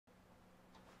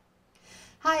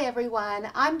Hi everyone,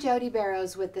 I'm Jody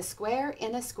Barrows with the Square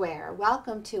in a Square.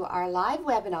 Welcome to our live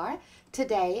webinar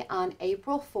today on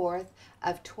April 4th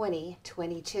of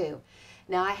 2022.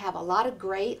 Now I have a lot of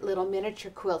great little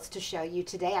miniature quilts to show you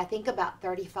today. I think about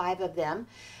 35 of them,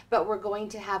 but we're going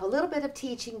to have a little bit of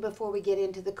teaching before we get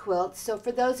into the quilts. So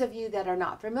for those of you that are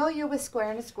not familiar with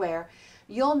Square in a Square,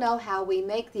 you'll know how we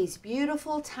make these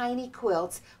beautiful tiny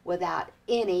quilts without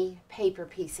any paper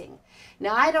piecing.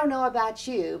 Now I don't know about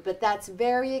you, but that's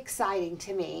very exciting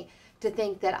to me to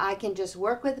think that I can just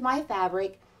work with my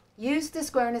fabric, use the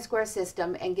Square in a Square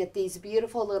system, and get these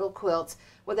beautiful little quilts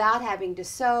without having to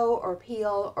sew or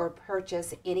peel or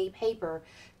purchase any paper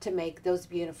to make those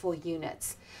beautiful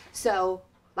units. So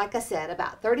like I said,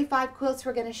 about 35 quilts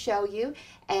we're going to show you,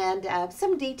 and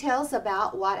some details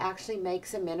about what actually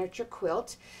makes a miniature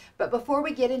quilt. But before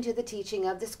we get into the teaching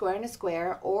of the Square in a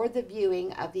Square or the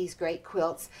viewing of these great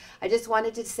quilts, I just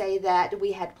wanted to say that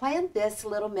we had planned this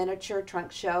little miniature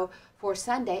trunk show for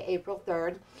Sunday, April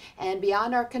 3rd, and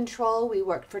beyond our control, we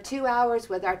worked for 2 hours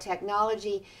with our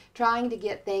technology trying to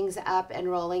get things up and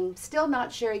rolling. Still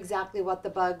not sure exactly what the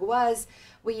bug was.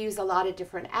 We use a lot of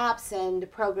different apps and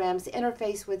programs to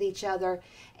interface with each other,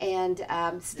 and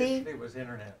Steve, it was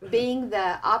internet. Being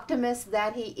the optimist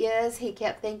that he is, he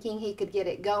kept thinking he could get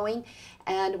it going,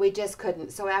 and we just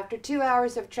couldn't. So after 2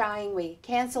 hours of trying, we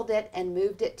canceled it and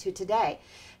moved it to today.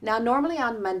 Now, normally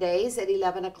on Mondays at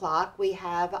 11 o'clock, we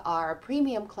have our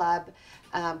Premium Club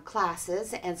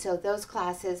classes, and so those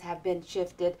classes have been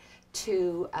shifted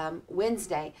to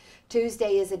Wednesday.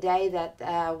 Tuesday is a day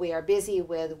that we are busy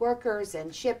with workers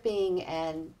and shipping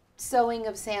and sewing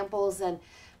of samples, and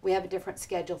we have a different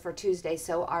schedule for Tuesday.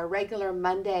 So our regular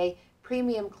Monday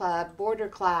Premium Club border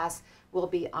class will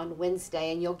be on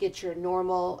Wednesday, and you'll get your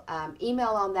normal email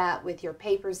on that with your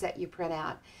papers that you print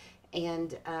out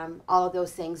and all of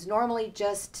those things. Normally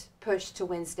just pushed to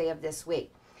Wednesday of this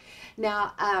week.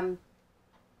 Now,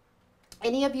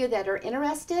 any of you that are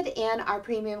interested in our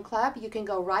Premium Club, you can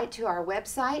go right to our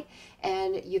website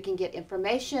and you can get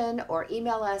information or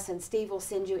email us, and Steve will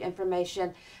send you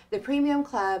information. The Premium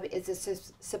Club is a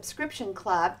subscription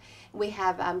club. We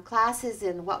have classes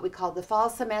in what we call the fall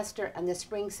semester and the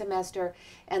spring semester,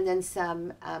 and then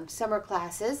some summer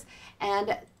classes.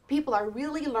 And people are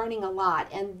really learning a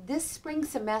lot, and this spring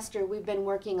semester we've been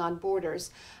working on borders,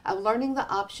 learning the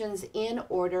options in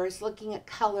orders, looking at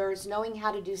colors, knowing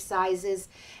how to do sizes,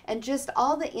 and just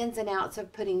all the ins and outs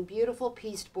of putting beautiful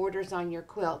pieced borders on your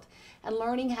quilt, and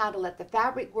learning how to let the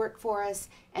fabric work for us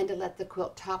and to let the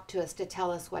quilt talk to us to tell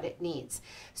us what it needs.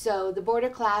 So the border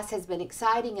class has been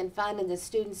exciting and fun, and the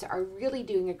students are really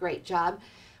doing a great job.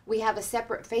 We have a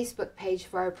separate Facebook page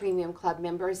for our Premium Club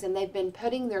members, and they've been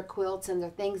putting their quilts and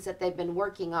the things that they've been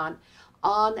working on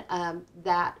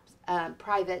that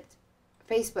private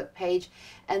Facebook page,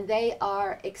 and they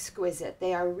are exquisite.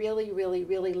 They are really, really,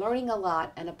 really learning a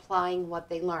lot and applying what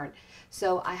they learn.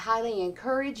 So I highly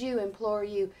encourage you, implore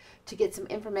you to get some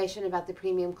information about the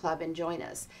Premium Club and join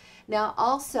us. Now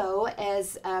also,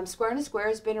 as Square in a Square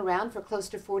has been around for close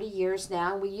to 40 years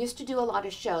now, we used to do a lot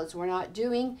of shows. We're not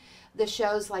doing the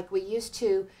shows like we used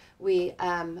to. We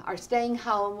are staying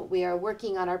home. We are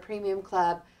working on our Premium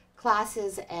Club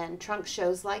classes and trunk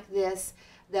shows like this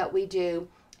that we do.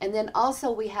 And then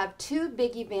also we have two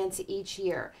big events each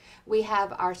year. We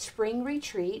have our spring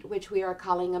retreat, which we are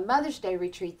calling a Mother's Day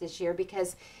retreat this year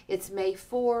because it's May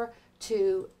 4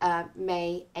 to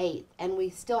May 8th, and we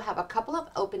still have a couple of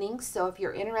openings. So if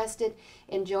you're interested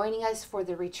in joining us for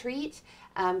the retreat,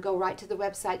 go right to the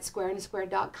website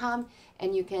squareinasquare.com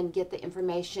and you can get the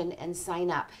information and sign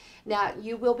up. Now,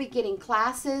 you will be getting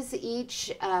classes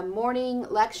each morning,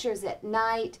 lectures at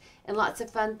night, and lots of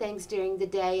fun things during the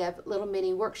day of little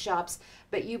mini workshops.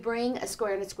 But you bring a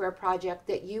Square in a Square project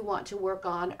that you want to work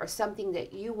on, or something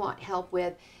that you want help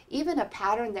with, even a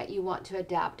pattern that you want to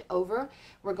adapt over.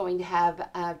 We're going to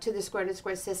have to the Square in a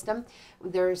Square system.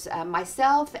 There's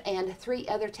myself and 3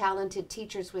 other talented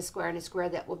teachers with Square in a Square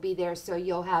that will be there, so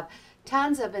you'll have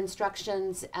tons of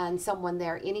instructions and someone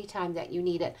there anytime that you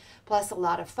need it, plus a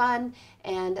lot of fun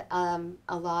and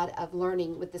a lot of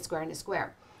learning with the Square in a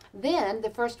Square. Then the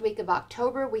first week of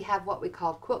October, we have what we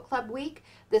call Quilt Club Week.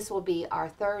 This will be our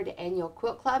 3rd annual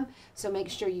Quilt Club, so make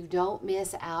sure you don't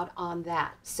miss out on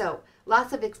that. So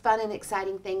lots of fun and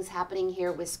exciting things happening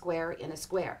here with Square in a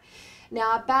Square.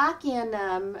 Now, back in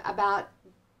about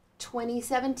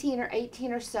 2017 or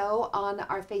 18 or so, on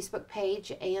our Facebook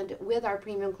page and with our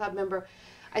Premium Club member,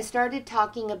 I started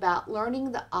talking about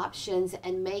learning the options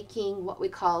and making what we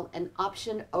call an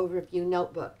option overview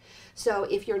notebook. So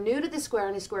if you're new to the Square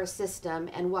and a Square system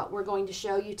and what we're going to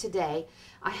show you today,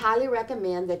 I highly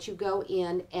recommend that you go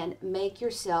in and make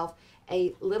yourself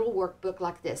a little workbook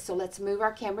like this. So let's move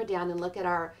our camera down and look at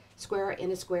our Square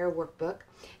in a Square workbook.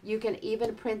 You can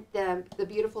even print the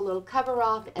beautiful little cover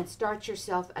off and start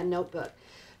yourself a notebook.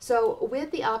 So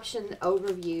with the option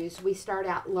overviews, we start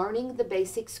out learning the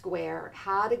basic square,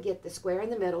 how to get the square in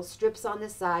the middle, strips on the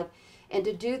side, and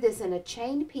to do this in a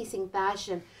chain piecing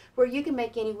fashion where you can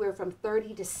make anywhere from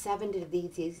 30 to 70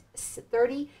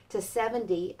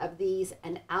 of these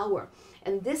an hour.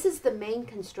 And this is the main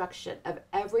construction of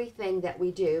everything that we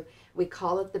do. We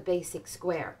call it the basic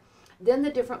square. Then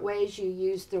the different ways you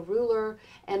use the ruler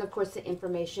and of course the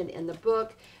information in the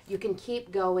book. You can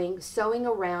keep going, sewing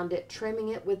around it, trimming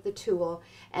it with the tool,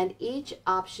 and each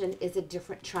option is a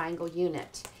different triangle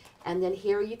unit. And then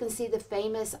here you can see the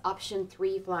famous option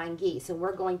 3 flying geese, and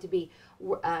we're going to be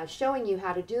showing you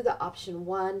how to do the option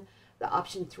 1, the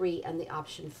option 3, and the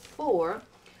option 4,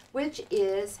 which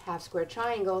is half square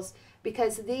triangles,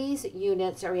 because these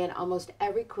units are in almost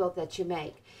every quilt that you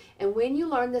make. And when you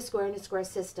learn the Square in a Square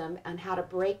system and how to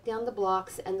break down the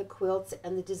blocks and the quilts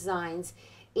and the designs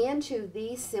into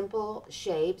these simple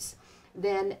shapes,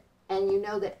 then, and you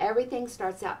know that everything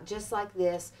starts out just like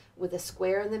this with a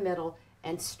square in the middle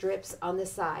and strips on the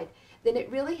side, then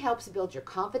it really helps build your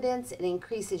confidence and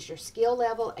increases your skill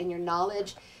level and your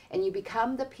knowledge, and you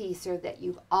become the piecer that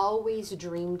you've always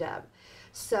dreamed of.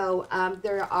 So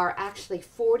there are actually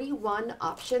 41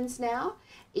 options now.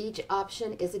 Each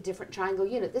option is a different triangle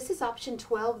unit. This is option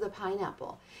 12, the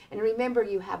pineapple. And remember,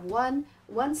 you have one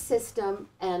system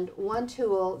and one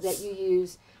tool that you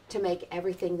use to make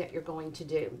everything that you're going to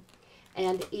do.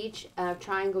 And each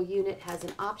triangle unit has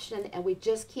an option, and we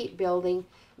just keep building,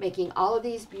 making all of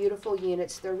these beautiful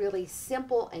units. They're really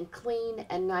simple and clean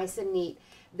and nice and neat.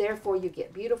 Therefore, you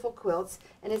get beautiful quilts,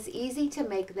 and it's easy to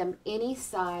make them any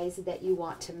size that you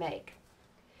want to make.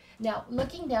 Now,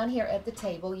 looking down here at the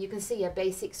table, you can see a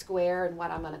basic square and what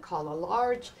I'm going to call a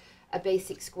large, a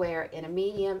basic square in a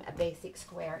medium, a basic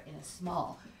square in a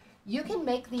small. You can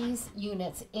make these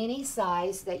units any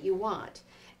size that you want.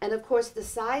 And of course, the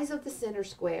size of the center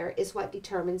square is what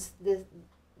determines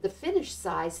the finished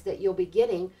size that you'll be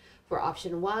getting for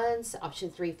option 1, option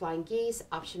 3 flying geese,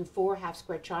 option 4 half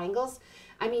square triangles.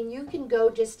 I mean, you can go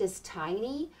just as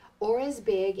tiny or as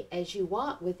big as you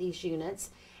want with these units.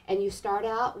 And you start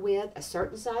out with a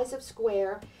certain size of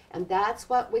square, and that's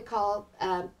what we call,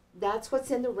 that's what's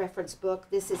in the reference book.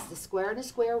 This is the Square in a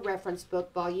Square reference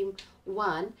book, volume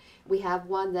 1. We have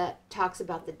one that talks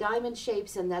about the diamond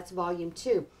shapes, and that's volume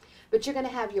 2. But you're going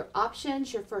to have your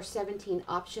options, your first 17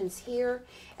 options here,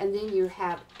 and then you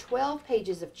have 12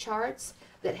 pages of charts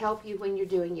that help you when you're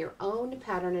doing your own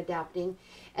pattern adapting.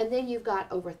 And then you've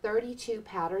got over 32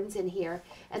 patterns in here,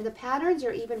 and the patterns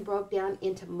are even broke down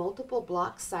into multiple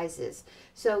block sizes.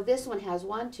 So this one has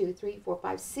 1, 2, 3, 4,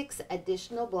 5, 6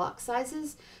 additional block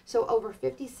sizes, so over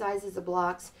 50 sizes of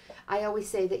blocks. I always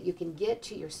say that you can get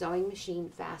to your sewing machine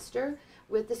faster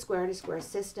with the Square in a Square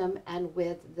system and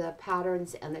with the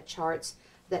patterns and the charts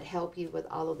that help you with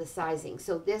all of the sizing.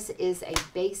 So this is a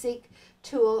basic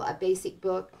tool, a basic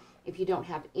book. If you don't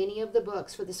have any of the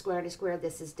books for the Square in a Square,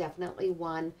 this is definitely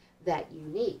one that you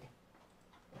need.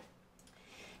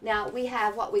 Now we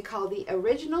have what we call the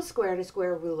original Square in a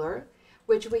Square ruler,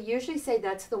 which we usually say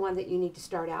that's the one that you need to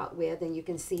start out with, and you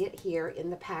can see it here in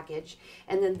the package.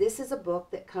 And then this is a book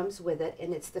that comes with it,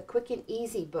 and it's the Quick and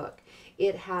Easy book.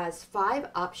 It has 5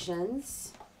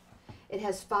 options. It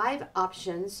has 5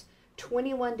 options,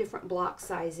 21 different block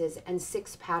sizes, and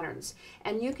 6 patterns.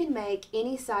 And you can make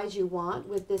any size you want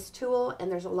with this tool,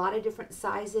 and there's a lot of different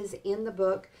sizes in the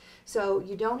book. So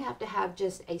you don't have to have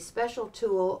just a special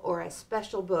tool or a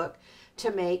special book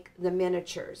to make the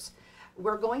miniatures.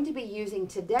 We're going to be using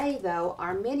today, though,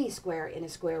 our mini Square in a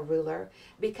Square ruler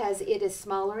because it is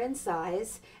smaller in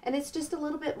size, and it's just a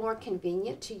little bit more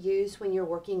convenient to use when you're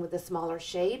working with the smaller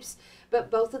shapes.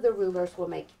 But both of the rulers will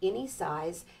make any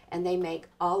size, and they make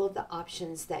all of the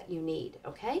options that you need,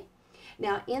 okay?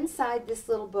 Now, inside this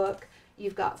little book,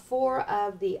 you've got 4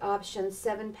 of the options,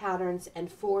 7 patterns, and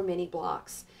 4 mini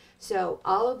blocks. So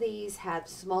all of these have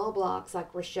small blocks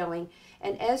like we're showing.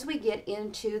 And as we get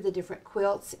into the different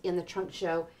quilts in the trunk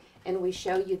show and we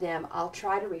show you them, I'll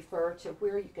try to refer to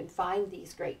where you can find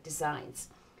these great designs.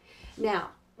 Now,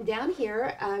 down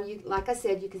here, like I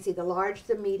said, you can see the large,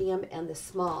 the medium, and the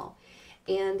small.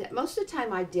 And most of the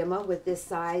time I demo with this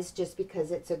size just because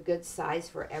it's a good size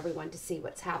for everyone to see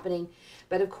what's happening.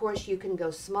 But of course you can go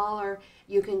smaller.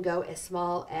 You can go as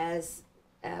small as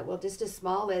well, just as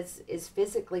small as is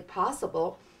physically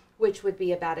possible, which would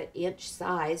be about an inch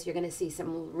size. You're going to see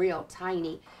some real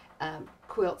tiny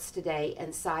quilts today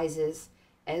and sizes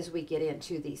as we get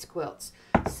into these quilts.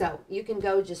 So you can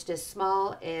go just as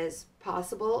small as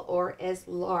possible or as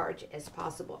large as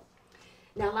possible.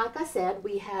 Now, like I said,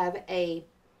 we have a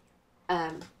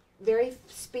very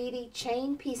speedy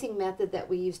chain piecing method that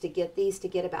we use to get these, to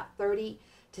get about 30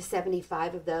 to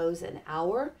 75 of those an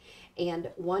hour. And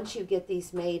once you get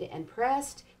these made and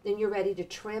pressed, then you're ready to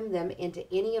trim them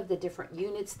into any of the different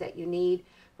units that you need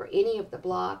for any of the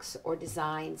blocks or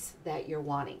designs that you're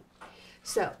wanting.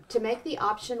 So to make the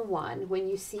option 1, when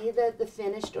you see the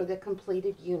finished or the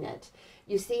completed unit,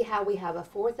 you see how we have a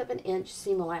 1/4 of an inch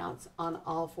seam allowance on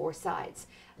all 4 sides.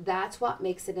 That's what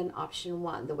makes it an option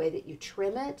 1. The way that you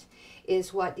trim it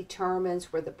is what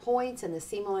determines where the points and the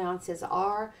seam allowances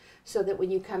are, so that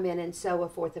when you come in and sew a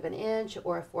 1/4 of an inch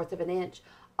or a 1/4 of an inch,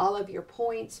 all of your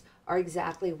points are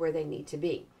exactly where they need to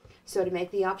be. So to make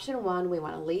the option 1, we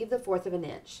want to leave the 1/4 of an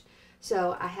inch.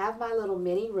 So I have my little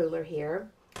mini ruler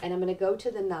here, and I'm going to go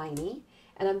to the 90,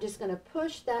 and I'm just going to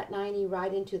push that 90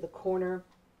 right into the corner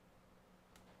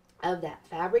of that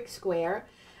fabric square.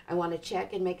 I want to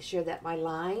check and make sure that my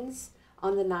lines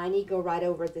on the 90 go right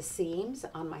over the seams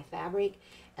on my fabric,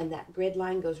 and that grid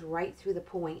line goes right through the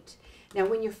point. Now,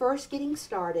 when you're first getting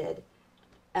started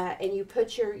and you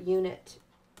put your unit,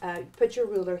 put your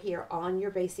ruler here on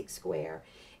your basic square,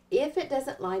 if it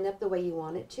doesn't line up the way you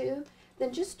want it to,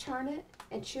 then just turn it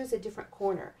and choose a different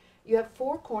corner. You have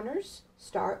 4 corners.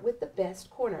 Start with the best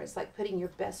corner. It's like putting your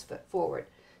best foot forward.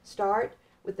 Start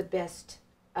with the best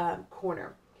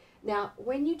corner. Now,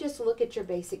 when you just look at your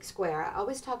basic square, I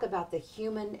always talk about the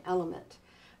human element.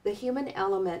 The human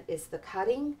element is the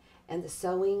cutting and the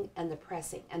sewing and the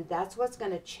pressing, and that's what's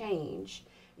going to change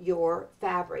your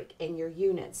fabric and your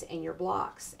units and your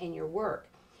blocks and your work,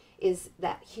 is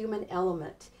that human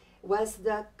element. Was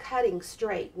the cutting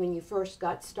straight when you first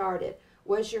got started?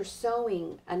 Was your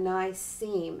sewing a nice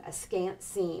seam, a scant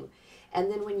seam? And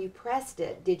then when you pressed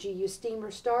it, did you use steamer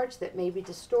starch that maybe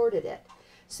distorted it?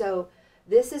 So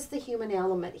this is the human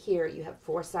element here. You have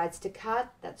 4 sides to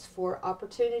cut. That's 4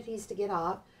 opportunities to get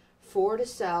off, 4 to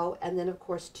sew, and then of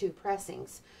course 2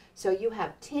 pressings. So you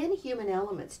have 10 human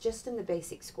elements just in the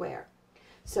basic square.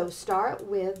 So start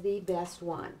with the best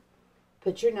one.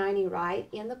 Put your 90 right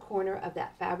in the corner of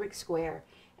that fabric square,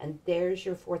 and there's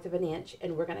your 1/4 of an inch,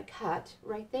 and we're going to cut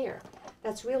right there.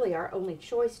 That's really our only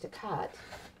choice to cut,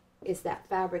 is that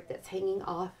fabric that's hanging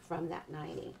off from that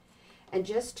 90. And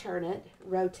just turn it,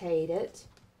 rotate it,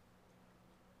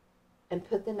 and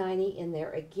put the 90 in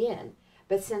there again.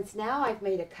 But since now I've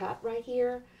made a cut right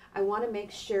here, I want to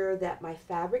make sure that my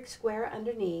fabric square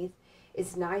underneath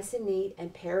is nice and neat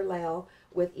and parallel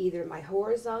with either my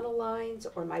horizontal lines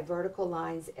or my vertical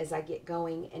lines as I get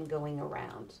going and going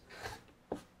around.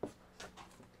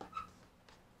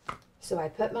 So I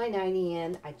put my 90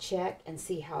 in, I check and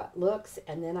see how it looks,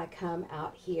 and then I come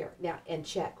out here now and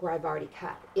check where I've already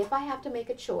cut. If I have to make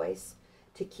a choice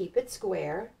to keep it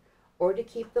square or to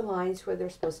keep the lines where they're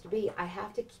supposed to be, I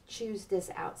have to choose this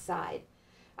outside.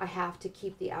 I have to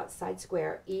keep the outside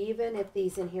square, even if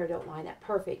these in here don't line up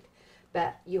perfect.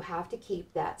 But you have to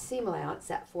keep that seam allowance,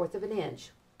 that 1/4 of an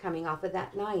inch coming off of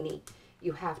that 90.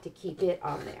 You have to keep it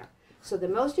on there. So the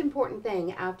most important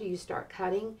thing after you start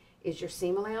cutting is your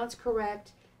seam allowance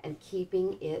correct and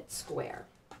keeping it square.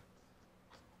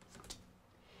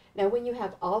 Now, when you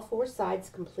have all 4 sides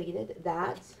completed,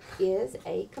 that is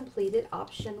a completed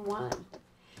option 1.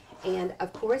 And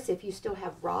of course, if you still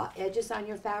have raw edges on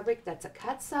your fabric, that's a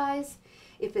cut size.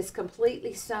 If it's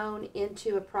completely sewn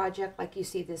into a project like you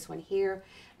see this one here,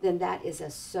 then that is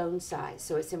a sewn size.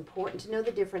 So it's important to know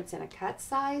the difference in a cut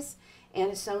size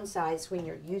and a sewn size when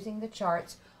you're using the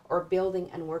charts or building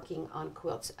and working on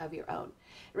quilts of your own.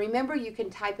 Remember, you can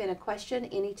type in a question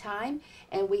anytime,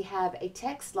 and we have a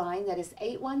text line that is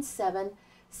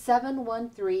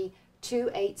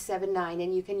 817-713-2879,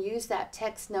 and you can use that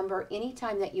text number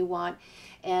anytime that you want.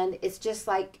 And it's just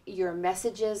like your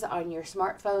messages on your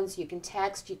smartphones. You can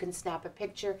text, you can snap a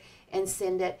picture and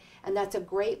send it, and that's a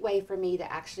great way for me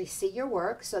to actually see your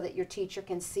work so that your teacher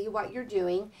can see what you're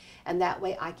doing, and that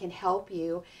way I can help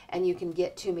you and you can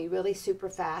get to me really super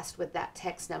fast with that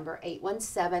text number,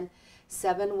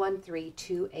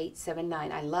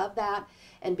 817-713-2879. I love that,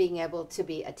 and being able to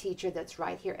be a teacher that's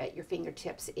right here at your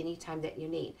fingertips anytime that you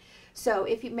need. So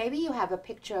if maybe you have a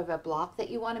picture of a block that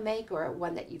you want to make, or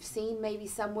one that you've seen maybe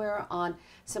somewhere on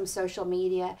some social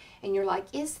media, and you're like,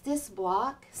 is this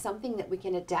block something that we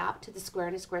can adapt to the square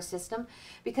in a square system?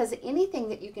 Because anything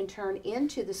that you can turn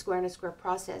into the square in a square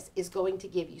process is going to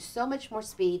give you so much more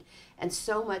speed and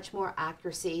so much more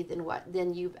accuracy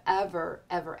than you've ever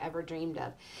dreamed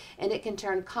of. And it can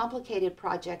turn complicated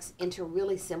projects into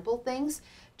really simple things.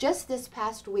 Just this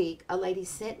past week, a lady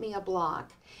sent me a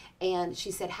block, and she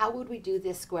said, how would we do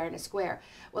this square in a square?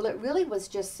 Well, it really was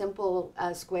just simple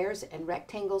squares and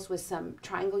rectangles with some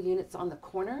triangle units on the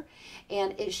corner.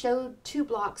 And it showed 2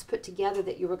 blocks put together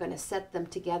that you were going to set them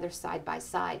together side by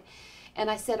side. And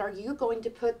I said, are you going to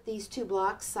put these 2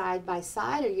 blocks side by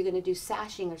side, or are you going to do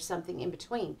sashing or something in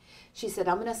between? She said,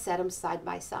 I'm going to set them side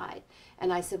by side.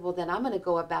 And I said, well, then I'm going to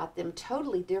go about them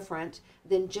totally different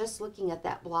than just looking at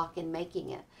that block and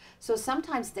making it. So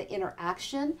sometimes the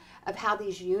interaction of how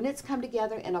these units come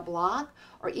together in a block,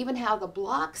 or even how the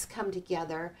blocks come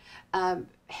together,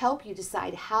 help you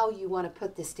decide how you want to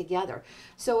put this together.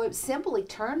 So it simply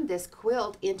turned this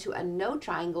quilt into a no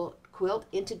triangle quilt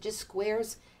into just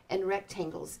squares and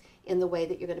rectangles in the way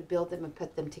that you're going to build them and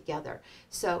put them together.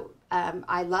 So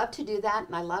I love to do that,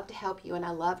 and I love to help you, and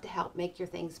I love to help make your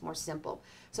things more simple.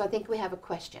 So I think we have a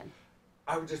question.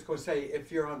 I was just going to say,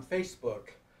 if you're on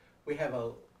Facebook, we have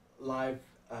a live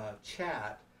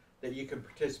chat that you can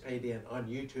participate in on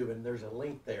YouTube, and there's a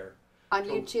link there. On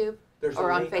YouTube there's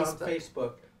or a on link Facebook? on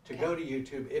Facebook to go to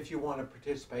YouTube if you want to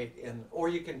participate in, or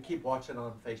you can keep watching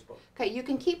on Facebook. Okay, you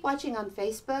can keep watching on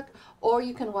Facebook, or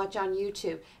you can watch on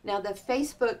YouTube. Now, the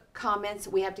Facebook comments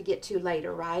we have to get to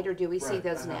later, right? Or do we see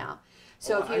those now?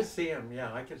 So if you I see them,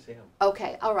 yeah, I can see them.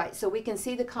 Okay, all right. So we can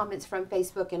see the comments from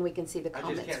Facebook, and we can see the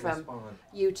comments from respond.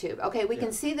 YouTube. Okay, we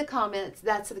can see the comments.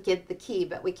 That's the key,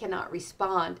 but we cannot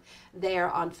respond there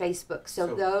on Facebook.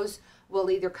 So those we'll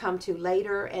either come to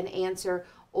later and answer,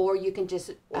 or you can just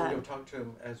or you'll talk to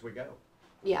them as we go.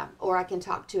 Yeah, or I can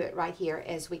talk to it right here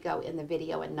as we go in the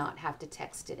video and not have to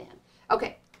text it in.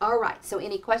 Okay, all right. So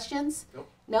any questions? Nope.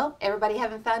 No? Everybody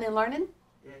having fun and learning?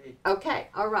 Yay. Okay,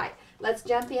 all right. Let's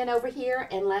jump in over here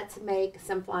and let's make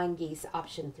some flying geese,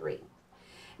 option 3.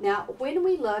 Now, when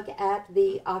we look at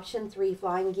the option 3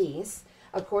 flying geese,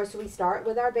 of course, we start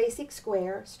with our basic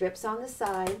square, strips on the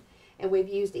side, and we've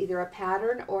used either a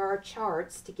pattern or our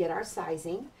charts to get our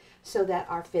sizing so that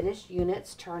our finished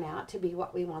units turn out to be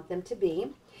what we want them to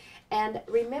be. And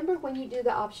remember, when you do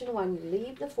the option 1, you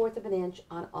leave the 1/4 of an inch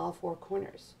on all 4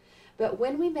 corners. But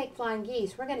when we make flying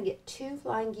geese, we're going to get 2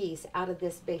 flying geese out of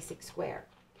this basic square.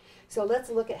 So let's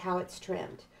look at how it's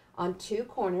trimmed. On 2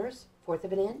 corners, 1/4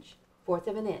 of an inch, 1/4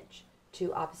 of an inch,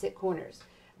 2 opposite corners.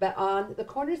 But on the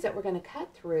corners that we're going to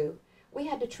cut through, we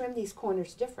had to trim these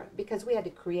corners different because we had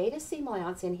to create a seam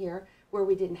allowance in here where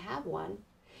we didn't have one.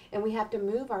 And we have to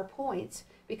move our points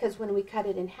because when we cut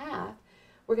it in half,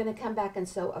 we're going to come back and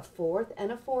sew a 1/4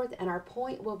 and a 1/4, and our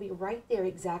point will be right there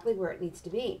exactly where it needs to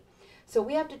be. So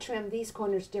we have to trim these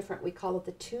corners different. We call it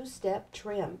the 2-step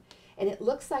trim. And it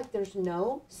looks like there's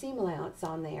no seam allowance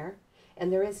on there,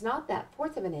 and there is not that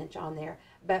 1/4 of an inch on there,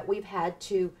 but we've had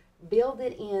to build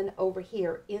it in over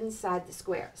here inside the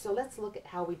square. So let's look at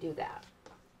how we do that.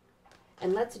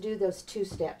 And let's do those 2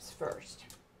 steps first.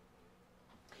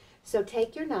 So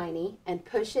take your 90 and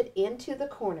push it into the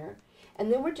corner,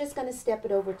 and then we're just going to step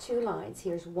it over 2 lines.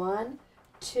 Here's 1,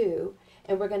 2,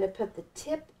 and we're going to put the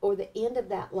tip or the end of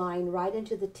that line right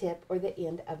into the tip or the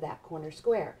end of that corner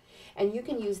square. And you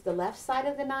can use the left side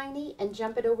of the 90 and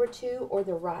jump it over 2, or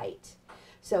the right.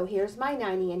 So here's my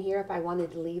 90 in here. If I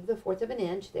wanted to leave the 1/4 of an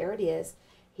inch, there it is.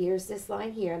 Here's this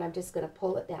line here, and I'm just going to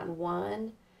pull it down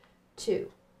 1,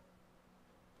 2.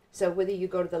 So whether you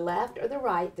go to the left or the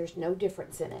right, there's no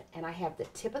difference in it. And I have the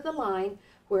tip of the line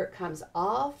where it comes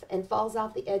off and falls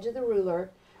off the edge of the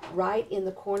ruler right in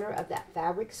the corner of that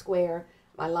fabric square.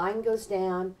 My line goes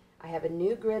down. I have a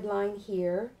new grid line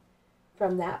here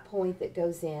from that point that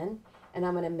goes in, and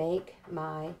I'm going to make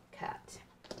my cut.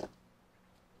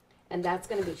 And that's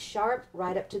going to be sharp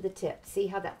right up to the tip. See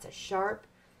how that's a sharp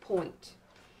point?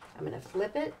 I'm going to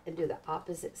flip it and do the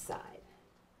opposite side.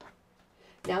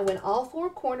 Now, when all 4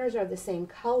 corners are the same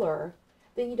color,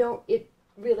 then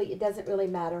it doesn't really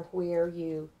matter where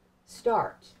you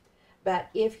start. But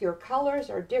if your colors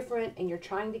are different and you're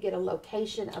trying to get a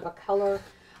location of a color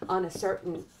on a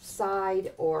certain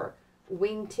side or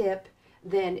wingtip,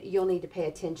 then you'll need to pay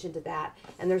attention to that.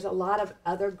 And there's a lot of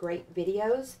other great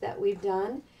videos that we've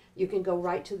done. You can go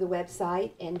right to the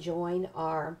website and join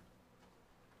our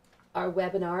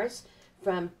webinars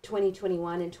from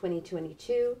 2021 and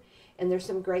 2022. and there's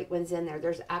some great ones in there.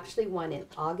 There's actually one in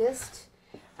August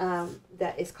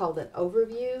that is called an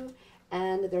overview,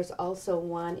 and there's also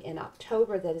one in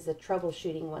October that is a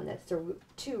troubleshooting one. That's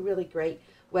two really great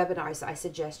webinars I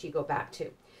suggest you go back to.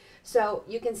 So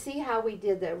you can see how we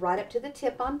did the right up to the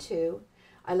tip on 2.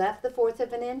 I left the 1/4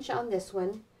 of an inch on this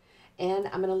one, and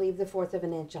I'm going to leave the 1/4 of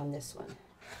an inch on this one.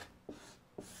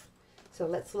 So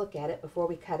let's look at it before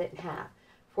we cut it in half.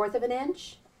 1/4 of an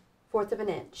inch, 1/4 of an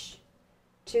inch.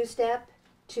 2-step,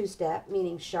 2-step,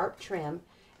 meaning sharp trim,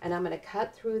 and I'm going to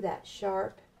cut through that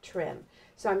sharp trim.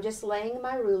 So I'm just laying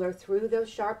my ruler through those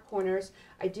sharp corners.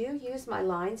 I do use my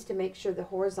lines to make sure the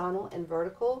horizontal and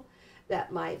vertical,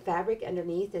 that my fabric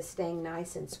underneath is staying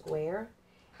nice and square.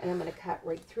 And I'm going to cut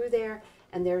right through there,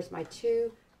 and there's my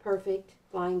 2 perfect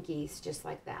flying geese, just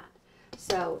like that.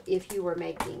 So if you were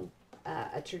making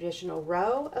a traditional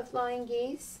row of flying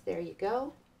geese, there you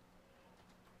go.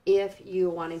 If you're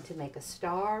wanting to make a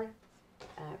star,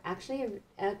 actually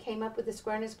came up with the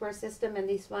square and a square system and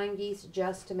these flying geese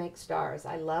just to make stars.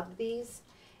 I loved these,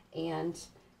 and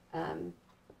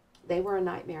they were a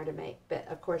nightmare to make, but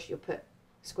of course you put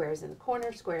squares in the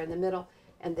corner, square in the middle,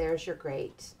 and there's your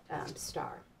great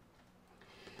star.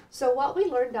 So what we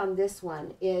learned on this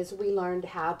one is we learned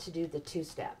how to do the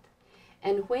 2-step.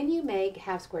 And when you make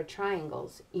half square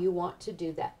triangles, you want to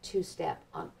do that 2-step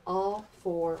on all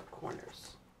 4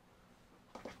 corners.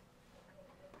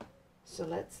 So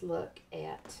let's look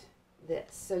at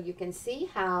this. So you can see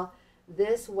how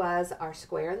this was our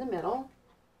square in the middle,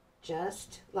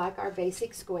 just like our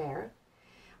basic square.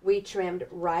 We trimmed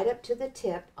right up to the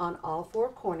tip on all 4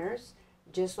 corners,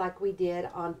 just like we did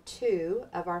on 2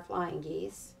 of our flying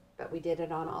geese, but we did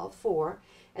it on all 4.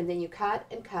 And then you cut,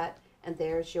 and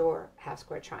there's your half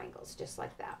square triangles, just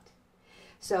like that.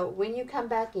 So when you come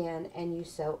back in and you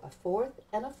sew a 4th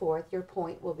and a 4th, your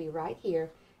point will be right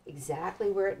here, exactly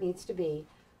where it needs to be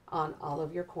on all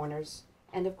of your corners,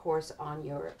 and of course on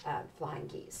your flying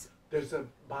geese. Does the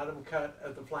bottom cut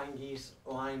of the flying geese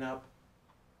line up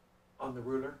on the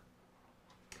ruler?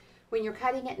 When you're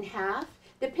cutting it in half,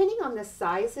 depending on the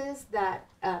sizes that,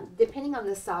 depending on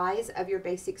the size of your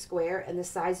basic square and the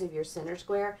size of your center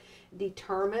square,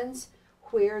 determines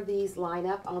where these line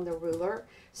up on the ruler.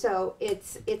 So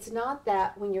it's not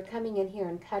that when you're coming in here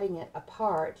and cutting it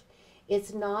apart,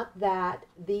 it's not that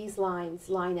these lines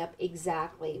line up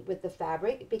exactly with the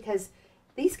fabric, because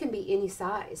these can be any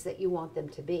size that you want them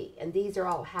to be, and these are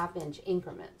all 1/2 inch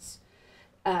increments.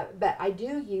 But I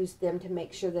do use them to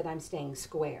make sure that I'm staying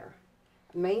square.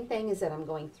 The main thing is that I'm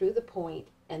going through the point,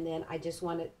 and then I just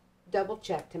want to double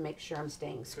check to make sure I'm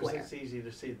staying square. Because it's easy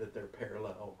to see that they're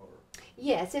parallel. Or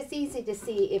yes, it's easy to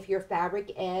see if your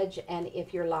fabric edge and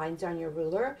if your lines on your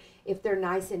ruler, if they're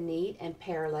nice and neat and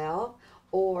parallel,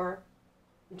 or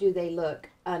do they look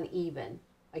uneven,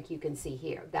 like you can see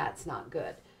here. That's not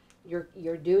good.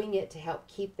 You're doing it to help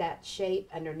keep that shape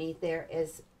underneath there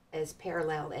as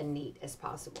parallel and neat as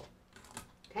possible.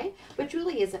 Okay, which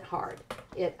really isn't hard.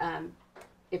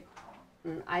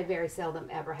 I very seldom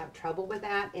ever have trouble with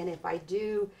that, and if I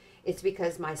do, it's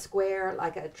because my square,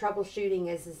 like a troubleshooting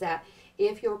is that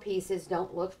if your pieces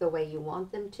don't look the way you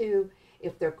want them to,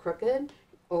 if they're crooked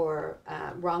or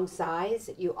wrong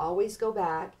size, you always go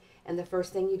back, and the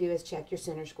first thing you do is check your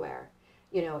center square.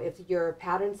 You know, if your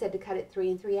pattern said to cut it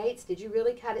 3 3/8, did you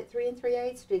really cut it 3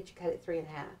 3/8? Did you cut it 3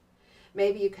 1/2?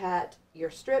 Maybe you cut your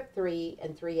strip 3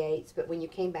 3/8, but when you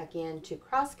came back in to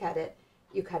cross cut it,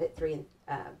 you cut it 3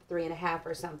 1/2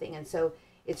 or something, and so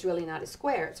it's really not a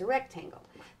square, it's a rectangle.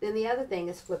 Then the other thing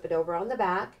is flip it over on the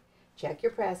back, check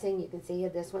your pressing. You can see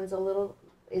this one's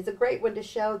is a great one to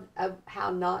show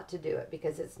how not to do it,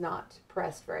 because it's not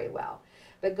pressed very well.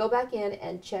 But go back in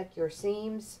and check your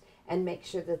seams and make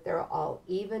sure that they're all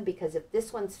even, because if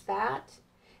this one's fat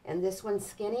and this one's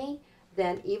skinny,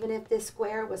 then even if this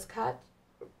square was cut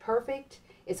perfect,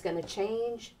 it's going to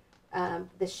change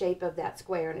the shape of that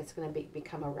square, and it's going to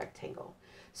become a rectangle.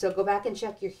 So go back and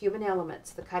check your human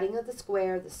elements, the cutting of the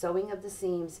square, the sewing of the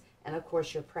seams, and of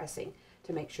course your pressing,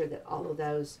 to make sure that all of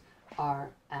those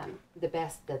are the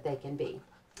best that they can be.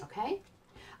 Okay?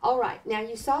 All right, now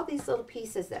you saw these little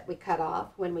pieces that we cut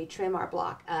off when we trim our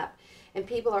block up, and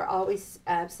people are always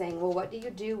saying, well, what do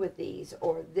you do with these,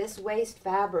 or this waste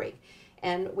fabric?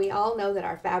 And we all know that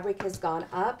our fabric has gone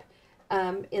up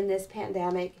in this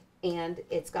pandemic, and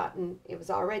it was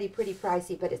already pretty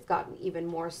pricey, but it's gotten even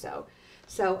more so.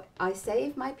 So I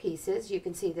save my pieces. You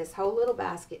can see this whole little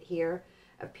basket here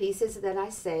of pieces that I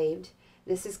saved.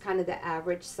 This is kind of the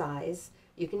average size.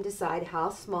 You can decide how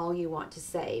small you want to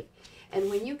save. And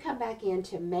when you come back in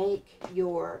to make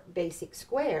your basic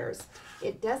squares,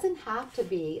 it doesn't have to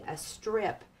be a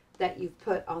strip that you've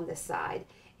put on the side.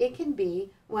 It can be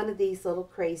one of these little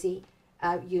crazy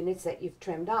units that you've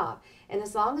trimmed off. And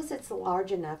as long as it's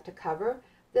large enough to cover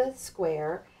the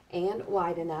square and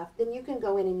wide enough, then you can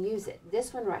go in and use it.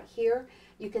 This one right here,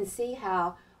 you can see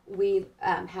how we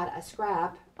had a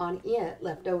scrap on it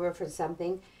left over for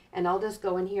something, and I'll just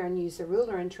go in here and use the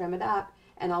ruler and trim it up,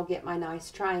 and I'll get my nice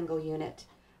triangle unit.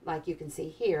 Like you can see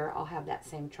here, I'll have that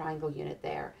same triangle unit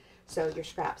there. So your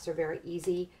scraps are very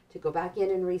easy to go back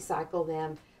in and recycle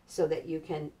them so that you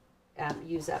can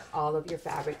use up all of your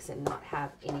fabrics and not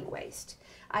have any waste.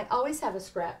 I always have a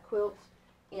scrap quilt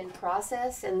in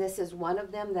process, and this is one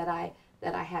of them that I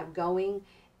have going,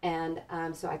 and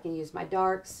so I can use my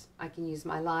darks, I can use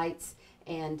my lights,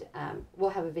 and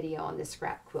we'll have a video on this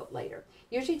scrap quilt later.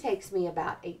 Usually takes me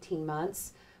about 18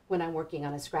 months when I'm working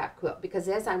on a scrap quilt, because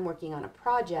as I'm working on a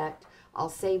project, I'll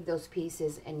save those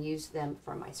pieces and use them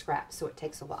for my scraps, so it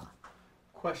takes a while.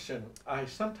 Question, I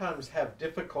sometimes have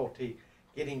difficulty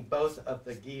getting both of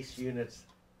the geese units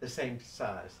the same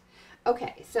size.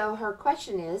 Okay, so her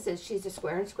question is she's a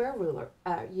square and square ruler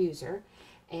user,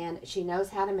 and she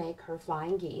knows how to make her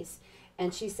flying geese,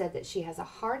 and she said that she has a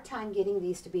hard time getting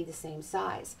these to be the same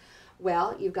size.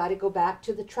 Well, you've got to go back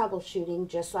to the troubleshooting,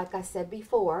 just like I said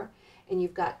before, and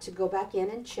you've got to go back in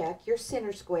and check your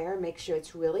center square, make sure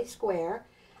it's really square,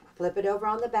 flip it over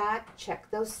on the back, check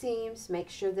those seams, make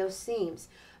sure those seams.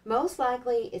 Most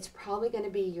likely, it's probably going to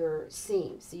be your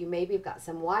seams. So you maybe have got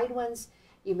some wide ones,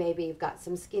 you maybe have got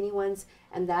some skinny ones,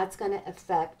 and that's going to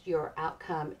affect your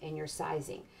outcome and your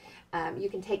sizing. You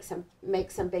can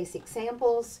make some basic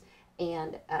samples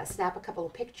and snap a couple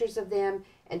of pictures of them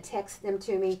and text them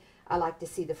to me. I like to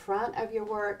see the front of your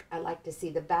work. I like to see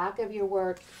the back of your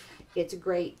work. It's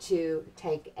great to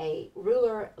take a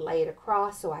ruler, lay it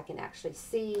across so I can actually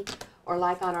see, or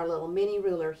like on our little mini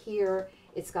ruler here,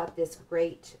 it's got this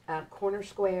great corner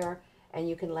square, and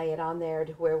you can lay it on there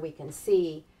to where we can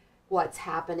see what's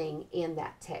happening in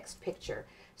that text picture.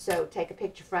 So take a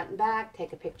picture front and back,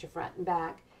 take a picture front and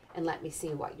back, and let me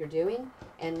see what you're doing.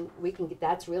 And we can get,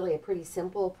 that's really a pretty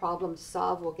simple problem to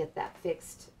solve. We'll get that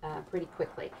fixed pretty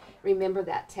quickly. Remember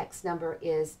that text number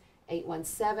is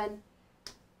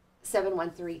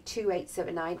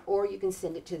 817-713-2879, or you can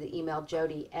send it to the email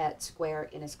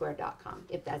jody@squareinasquare.com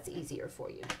if that's easier for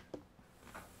you.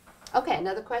 Okay,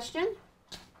 another question?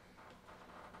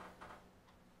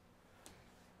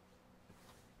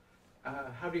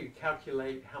 How do you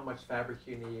calculate how much fabric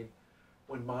you need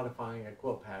when modifying a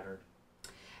quilt pattern?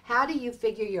 How do you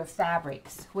figure your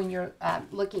fabrics when you're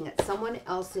looking at someone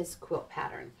else's quilt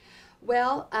pattern?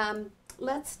 Well,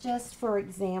 let's just, for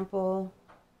example,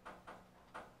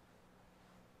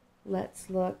 let's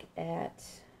look at,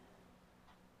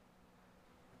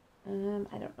 I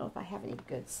don't know if I have any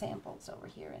good samples over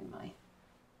here in my,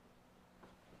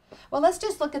 well, let's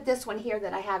just look at this one here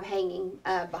that I have hanging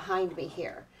behind me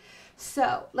here.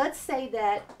 So let's say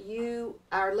that you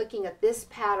are looking at this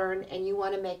pattern and you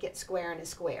want to make it square in a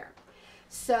square.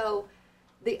 So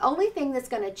the only thing that's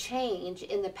going to change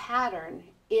in the pattern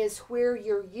is where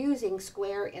you're using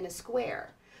square in a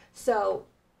square. So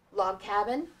log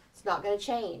cabin, it's not going to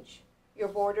change. Your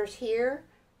borders here,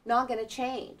 not going to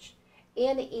change.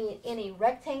 Any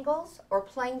rectangles or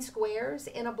plain squares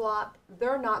in a block,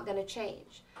 they're not going to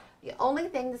change. The only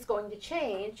thing that's going to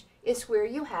change is where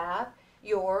you have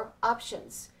your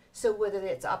options. So whether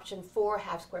it's option 4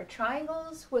 half square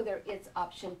triangles, whether it's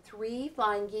option 3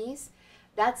 flying geese,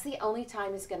 that's the only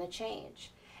time it's going to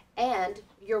change. And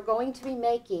you're going to be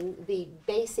making the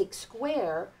basic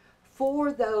square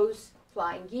for those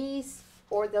flying geese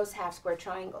or those half square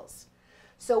triangles.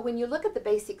 So when you look at the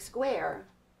basic square,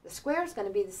 the square is going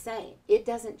to be the same. It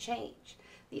doesn't change.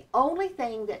 The only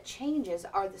thing that changes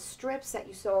are the strips that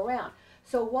you sew around.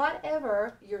 So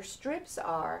whatever your strips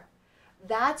are,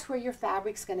 that's where your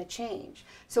fabric's going to change.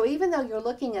 So even though you're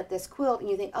looking at this quilt and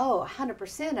you think, oh,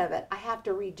 100% of it I have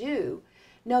to redo,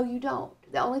 no, you don't.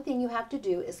 The only thing you have to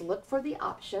do is look for the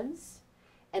options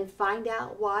and find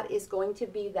out what is going to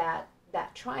be that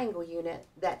triangle unit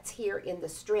that's here in the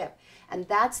strip. And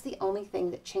that's the only thing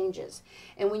that changes.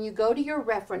 And when you go to your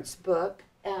reference book,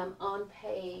 on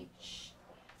page,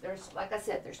 there's, like I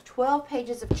said, there's 12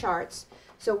 pages of charts.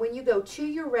 So when you go to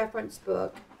your reference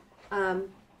book,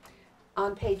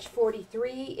 on page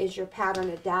 43 is your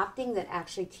pattern adapting that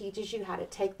actually teaches you how to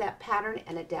take that pattern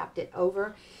and adapt it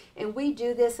over. And we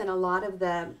do this in a lot of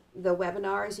the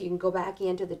webinars. You can go back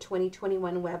into the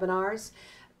 2021 webinars.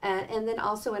 And then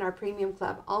also in our Premium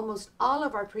Club, almost all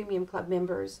of our Premium Club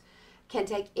members can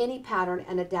take any pattern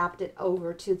and adapt it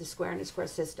over to the Square in a Square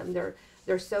system.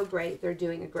 They're so great. They're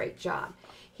doing a great job.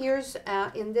 Here's,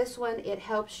 in this one, it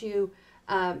helps you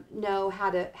know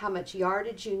how much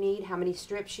yardage you need, how many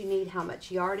strips you need, how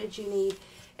much yardage you need.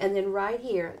 And then right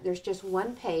here, there's just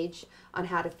one page on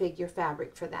how to figure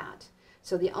fabric for that.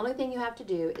 So the only thing you have to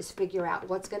do is figure out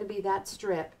what's going to be that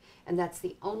strip, and that's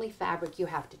the only fabric you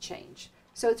have to change.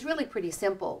 So it's really pretty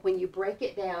simple when you break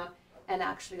it down and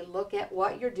actually look at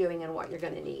what you're doing and what you're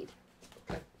going to need.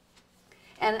 Okay.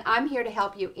 And I'm here to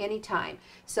help you anytime.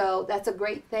 So that's a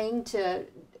great thing to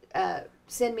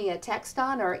send me a text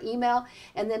on or email.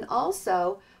 And then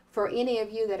also, for any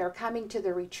of you that are coming to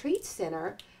the retreat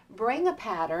center, bring a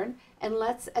pattern and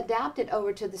let's adapt it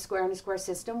over to the Square and a Square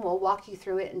system. We'll walk you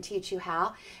through it and teach you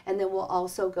how, and then we'll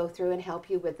also go through and help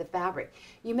you with the fabric.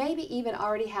 You maybe even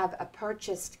already have a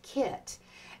purchased kit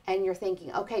and you're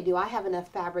thinking, okay, do I have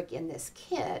enough fabric in this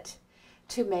kit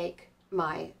to make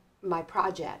my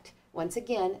project? Once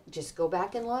again, just go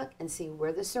back and look and see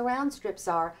where the surround strips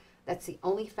are. That's the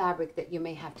only fabric that you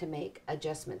may have to make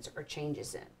adjustments or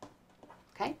changes in.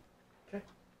 Okay? Okay.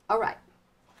 All right.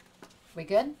 We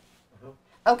good?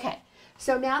 Uh-huh. Okay.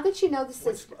 So now that you know the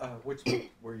system, Which book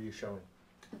were you showing?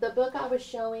 the book I was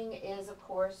showing is, of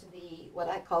course, what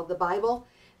I call the Bible.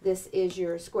 This is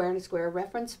your Square and a Square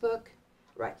reference book.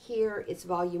 Right here, it's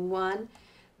volume 1.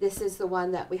 This is the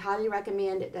one that we highly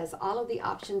recommend. It does all of the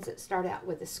options that start out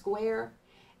with a square,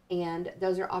 and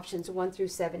those are options 1 through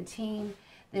 17.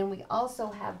 Then we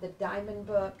also have the diamond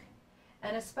book,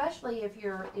 and especially if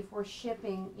we're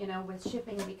shipping, with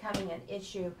shipping becoming an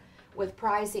issue with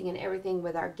pricing and everything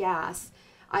with our gas,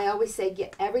 I always say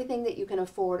get everything that you can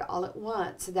afford all at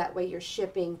once. So that way your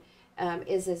shipping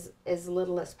is as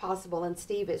little as possible. And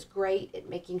Steve is great at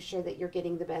making sure that you're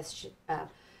getting the best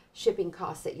shipping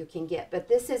costs that you can get. But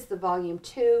this is the volume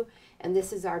 2, and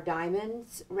this is our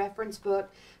diamonds reference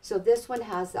book. So this one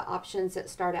has the options that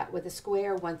start out with a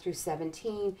square 1 through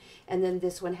 17, and then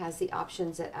this one has the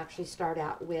options that actually start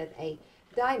out with a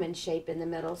diamond shape in the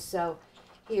middle. So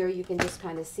here you can just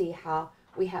kind of see how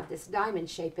we have this diamond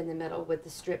shape in the middle with the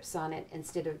strips on it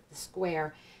instead of the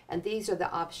square. And these are the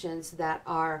options that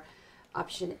are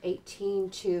option 18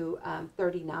 to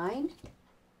 39.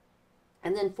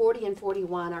 And then 40 and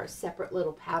 41 are separate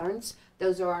little patterns.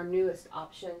 Those are our newest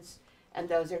options, and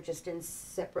those are just in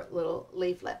separate little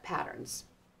leaflet patterns.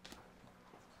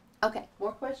 Okay,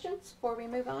 more questions before we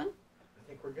move on? I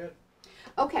think we're good.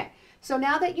 Okay, so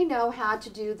now that you know how to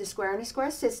do the Square and a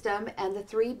Square system and the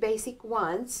 3 basic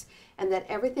ones, and that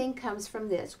everything comes from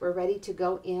this, we're ready to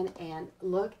go in and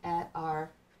look at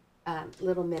our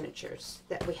little miniatures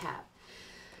that we have.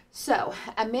 So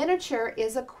a miniature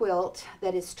is a quilt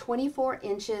that is 24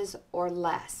 inches or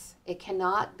less. It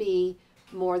cannot be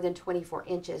more than 24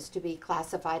 inches to be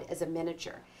classified as a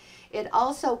miniature. It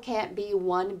also can't be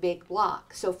one big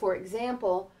block. So for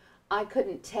example, I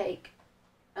couldn't take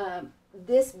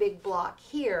this big block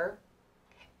here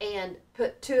and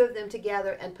put 2 of them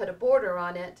together and put a border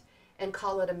on it and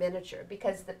call it a miniature,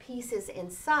 because the pieces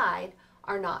inside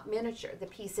are not miniature. The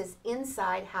pieces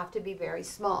inside have to be very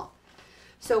small.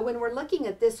 So when we're looking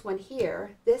at this one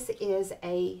here, this is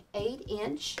a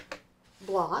 8-inch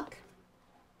block.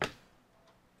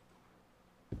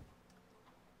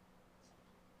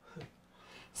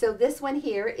 So this one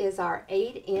here is our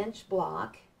 8-inch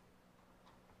block.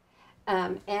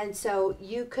 And so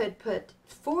you could put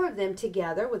 4 of them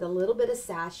together with a little bit of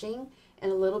sashing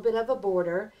and a little bit of a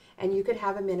border, and you could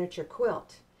have a miniature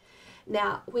quilt.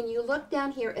 Now, when you look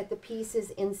down here at the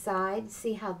pieces inside,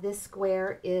 see how this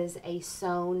square is a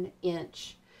sewn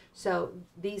inch. So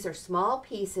these are small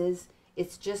pieces.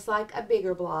 It's just like a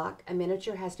bigger block. A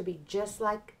miniature has to be just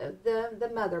like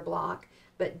the mother block,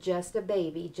 but just a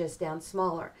baby, just down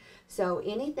smaller. So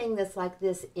anything that's like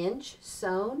this inch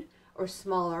sewn or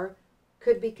smaller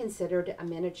could be considered a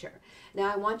miniature.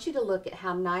 Now I want you to look at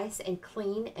how nice and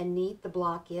clean and neat the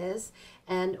block is.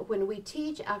 And when we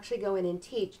teach, actually go in and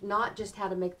teach, not just how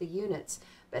to make the units,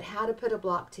 but how to put a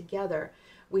block together.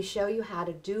 We show you how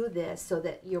to do this so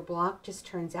that your block just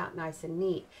turns out nice and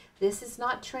neat. This is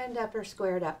not trimmed up or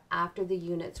squared up after the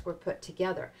units were put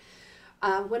together.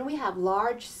 When we have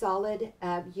large solid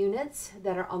units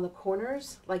that are on the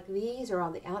corners like these or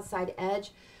on the outside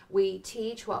edge, we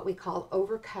teach what we call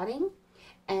overcutting.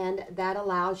 And that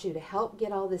allows you to help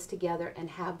get all this together and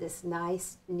have this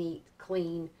nice, neat,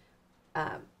 clean,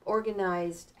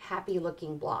 organized,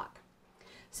 happy-looking block.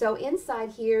 So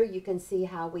inside here, you can see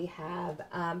how we have,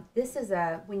 this is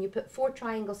when you put 4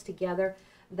 triangles together,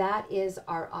 that is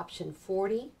our option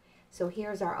 40. So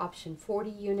here's our option 40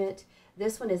 unit.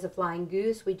 This one is a flying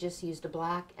goose. We just used a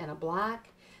black and a black.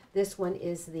 This one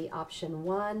is the option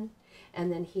 1.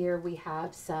 And then here we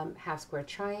have some half square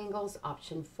triangles,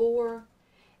 option 4.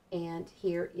 And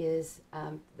here is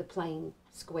the plain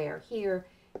square here.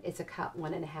 It's a cut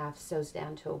 1.5, sews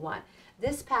down to a 1.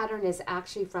 This pattern is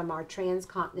actually from our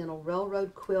Transcontinental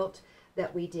Railroad quilt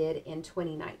that we did in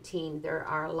 2019. There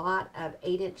are a lot of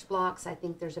 8-inch blocks. I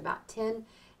think there's about 10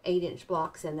 8-inch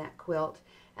blocks in that quilt,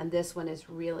 and this one is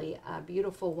really a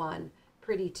beautiful one,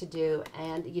 pretty to do,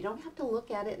 and you don't have to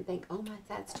look at it and think, oh my,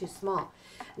 that's too small.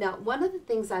 Now, one of the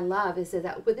things I love is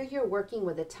that whether you're working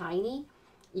with a tiny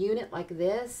unit like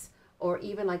this, or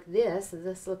even like this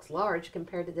looks large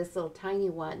compared to this little tiny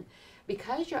one,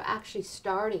 because you're actually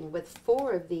starting with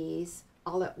 4 of these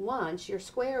all at once, your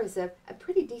square is a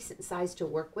pretty decent size to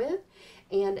work with,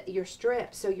 and your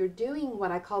strip, so you're doing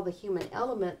what I call the human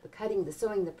element, the cutting, the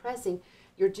sewing, the pressing,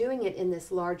 you're doing it in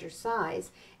this larger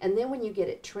size, and then when you get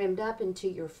it trimmed up into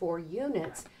your 4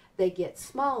 units, they get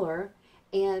smaller,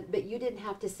 but you didn't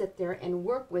have to sit there and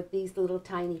work with these little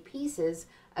tiny pieces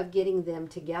of getting them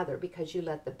together, because you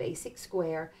let the basic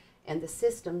square and the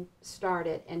system start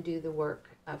it and do the work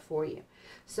for you.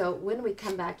 So when we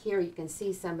come back here, you can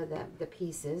see some of the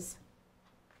pieces.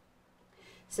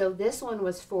 So this one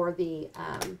was for the,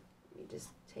 let me just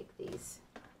take these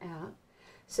out.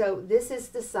 So this is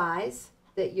the size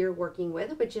that you're working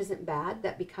with, which isn't bad.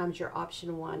 That becomes your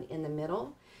option 1 in the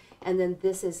middle. And then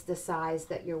this is the size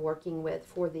that you're working with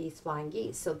for these flying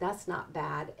geese. So that's not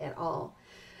bad at all.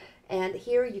 And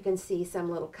here you can see some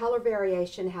little color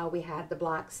variation, how we had the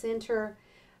black center,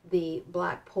 the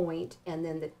black point, and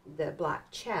then the black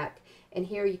check. And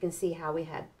here you can see how we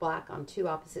had black on 2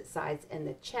 opposite sides and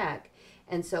the check.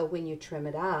 And so when you trim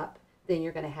it up, then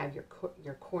you're going to have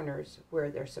your corners where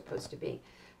they're supposed to be.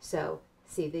 So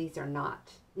see, these are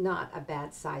not a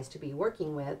bad size to be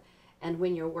working with. And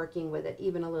when you're working with it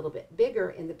even a little bit bigger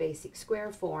in the basic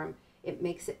square form, it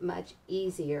makes it much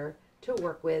easier to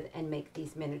work with and make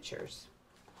these miniatures.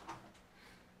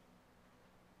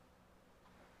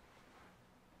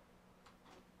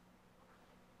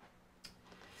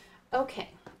 Okay,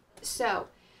 so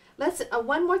let's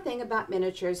one more thing about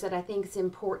miniatures that I think is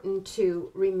important to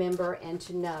remember and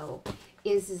to know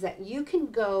is that you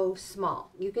can go small.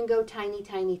 You can go tiny,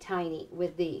 tiny, tiny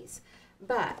with these.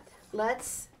 But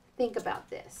let's think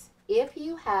about this. If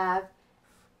you have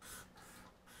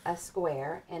a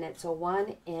square and it's a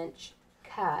 1-inch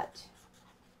cut,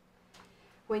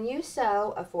 when you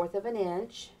sew a 1/4 of an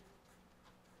inch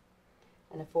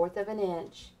and a 1/4 of an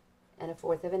inch and a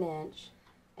 1/4 of an inch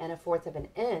and a 1/4 of an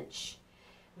inch,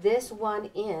 this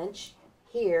 1 inch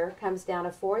here comes down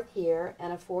a 1/4 here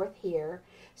and a 1/4 here.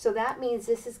 So that means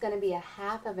this is going to be a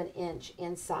 1/2 of an inch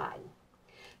inside.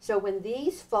 So when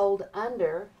these fold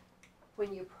under,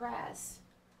 when you press,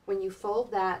 when you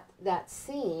fold that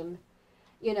seam,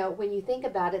 you know, when you think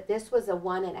about it, this was a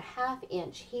 1.5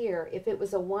 inch here. If it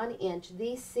was a 1 inch,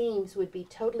 these seams would be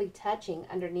totally touching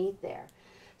underneath there.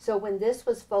 So when this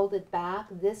was folded back,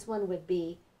 this one would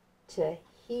be to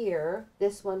here,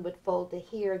 this one would fold to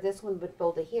here, this one would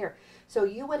fold to here. So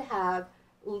you would have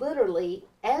literally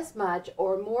as much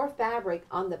or more fabric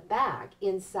on the back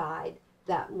inside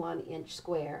that 1 inch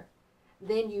square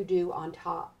than you do on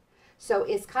top. So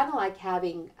it's kind of like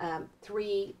having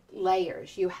 3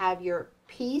 layers. You have your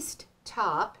pieced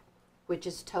top, which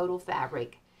is total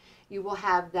fabric. You will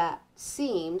have that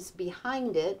seams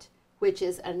behind it, which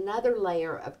is another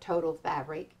layer of total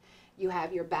fabric. You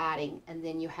have your batting, and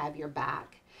then you have your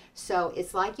back. So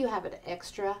it's like you have an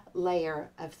extra layer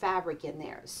of fabric in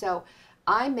there. So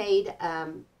I made,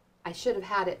 I should have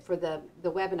had it for the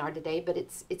webinar today, but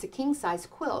it's a king size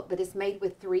quilt, but it's made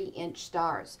with 3-inch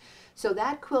stars. So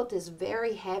that quilt is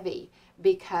very heavy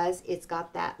because it's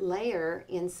got that layer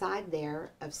inside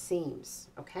there of seams,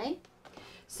 okay?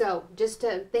 So just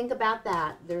to think about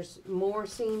that, there's more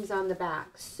seams on the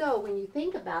back. So when you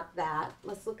think about that,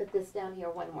 let's look at this down here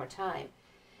one more time.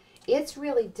 It's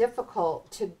really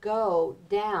difficult to go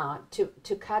down,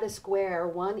 to cut a square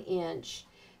 1 inch,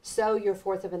 sew your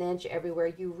 1/4 of an inch everywhere.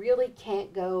 You really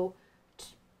can't go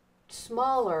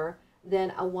smaller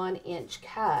than a 1 inch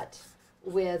cut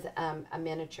with a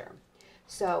miniature.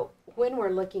 So when we're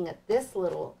looking at this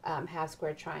little half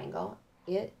square triangle,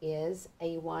 it is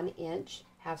a 1 inch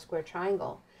half square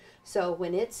triangle. So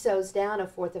when it sews down a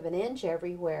 1/4 of an inch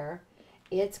everywhere,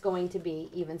 it's going to be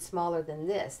even smaller than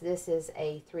this. This is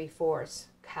a 3/4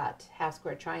 cut half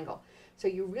square triangle. So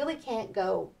you really can't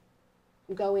go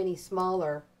any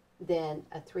smaller than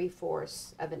a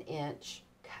 3/4 of an inch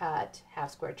cut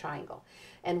half square triangle.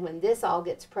 And when this all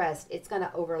gets pressed, it's going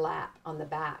to overlap on the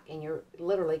back, and you're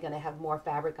literally going to have more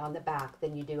fabric on the back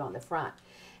than you do on the front.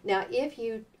 Now, if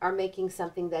you are making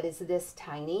something that is this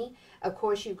tiny, of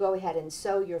course you go ahead and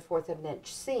sew your 1/4 of an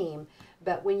inch seam,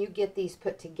 but when you get these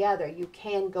put together, you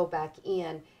can go back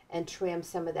in and trim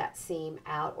some of that seam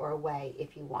out or away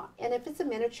if you want. And if it's a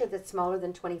miniature that's smaller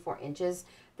than 24 inches,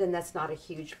 then that's not a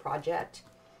huge project,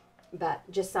 but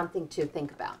just something to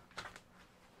think about.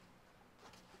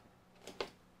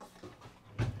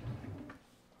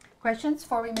 Questions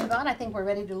before we move on? I think we're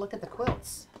ready to look at the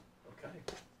quilts. Okay.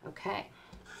 Okay.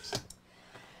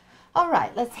 All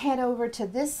right, let's head over to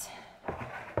this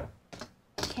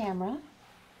camera.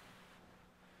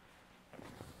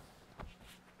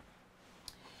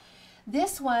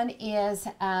 This one is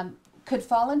could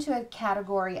fall into a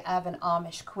category of an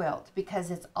Amish quilt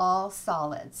because it's all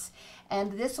solids.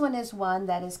 And this one is one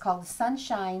that is called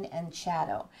Sunshine and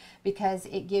Shadow because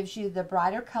it gives you the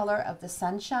brighter color of the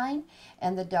sunshine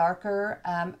and the darker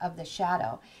of the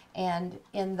shadow. And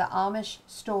in the Amish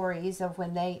stories of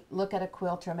when they look at a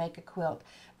quilt or make a quilt,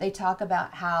 they talk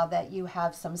about how that you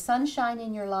have some sunshine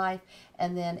in your life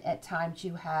and then at times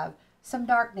you have some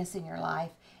darkness in your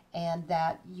life, and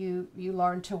that you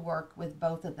learn to work with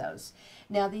both of those.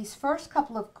 Now these first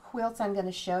couple of quilts I'm going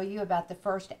to show you, about the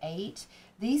first 8,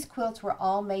 these quilts were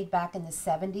all made back in the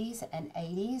 70s and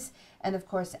 80s, and of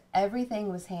course everything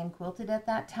was hand quilted at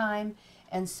that time,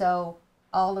 and so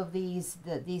all of these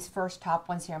first top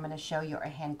ones here I'm going to show you are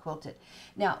hand quilted.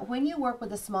 Now when you work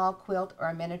with a small quilt or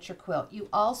a miniature quilt, you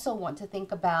also want to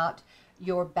think about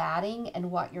your batting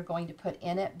and what you're going to put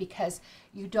in it, because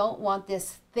you don't want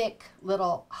this thick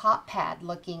little hot pad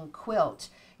looking quilt.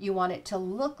 You want it to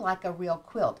look like a real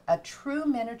quilt. A true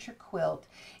miniature quilt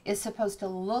is supposed to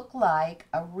look like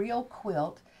a real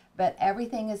quilt, but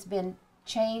everything has been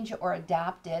changed or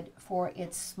adapted for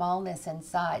its smallness and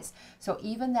size. So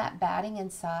even that batting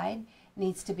inside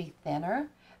needs to be thinner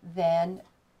than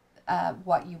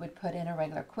what you would put in a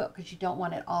regular quilt, because you don't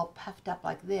want it all puffed up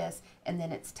like this and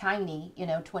then it's tiny, you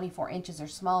know, 24 inches or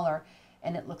smaller,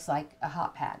 and it looks like a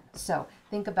hot pad. So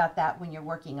think about that when you're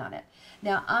working on it.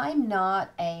 Now I'm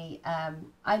not a,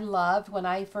 I loved, when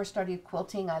I first started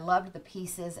quilting, I loved the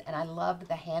pieces and I loved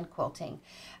the hand quilting.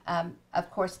 Of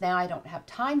course now I don't have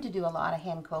time to do a lot of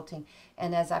hand quilting,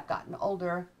 and as I've gotten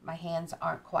older my hands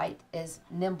aren't quite as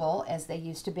nimble as they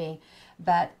used to be,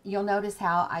 but you'll notice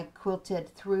how I quilted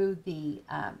through the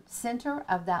center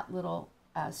of that little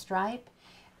stripe.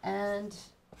 And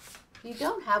you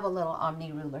don't have a little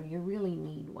omni ruler, you really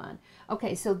need one.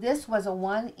 Okay, so this was a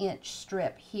 1-inch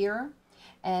strip here,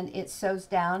 and it sews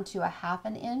down to a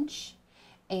 1/2 inch.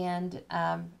 And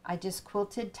I just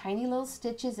quilted tiny little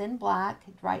stitches in black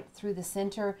right through the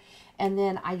center. And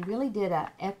then I really did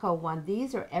a echo one.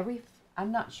 These are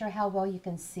I'm not sure how well you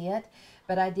can see it,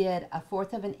 but I did a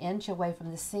 1/4 inch away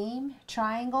from the seam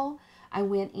triangle. I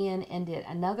went in and did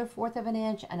another 1/4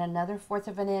 inch and another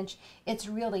 1/4 inch. It's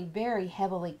really very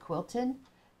heavily quilted.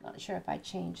 Not sure if I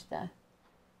changed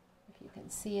if you can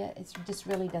see it. It just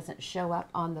really doesn't show up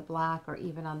on the black or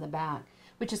even on the back,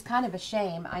 which is kind of a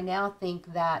shame. I now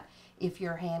think that if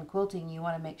you're hand quilting, you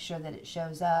want to make sure that it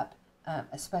shows up,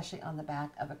 especially on the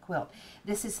back of a quilt.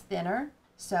 This is thinner,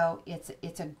 so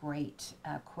it's a great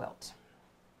quilt.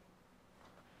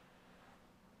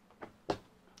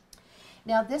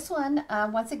 Now this one,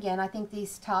 once again, I think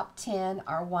these top 10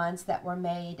 are ones that were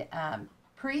made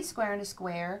pre-square and a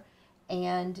square,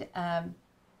 and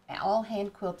all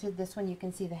hand quilted. This one you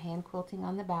can see the hand quilting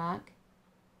on the back,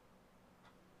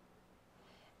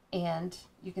 and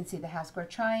you can see the half square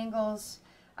triangles.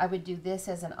 I would do this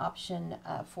as an option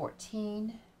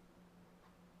 14.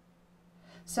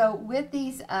 So with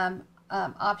these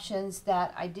options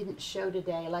that I didn't show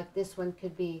today, like this one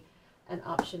could be an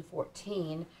option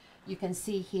 14. You can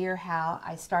see here how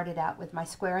I started out with my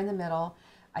square in the middle.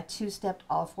 I 2-stepped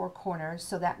all 4 corners,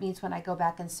 so that means when I go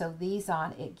back and sew these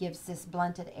on, it gives this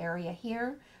blunted area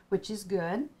here, which is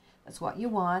good. That's what you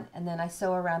want. And then I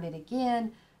sew around it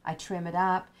again, I trim it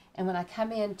up, and when I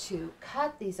come in to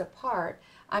cut these apart,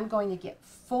 I'm going to get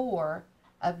 4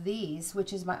 of these,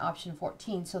 which is my option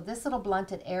 14. So this little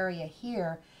blunted area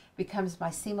here becomes my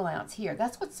seam allowance here.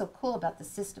 That's what's so cool about the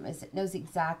system, is it knows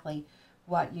exactly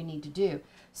what you need to do.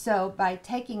 So by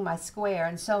taking my square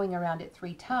and sewing around it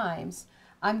 3 times,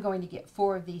 I'm going to get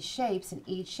 4 of these shapes, and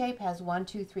each shape has 1,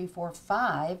 2, 3, 4,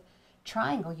 5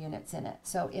 triangle units in it.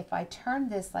 So if I turn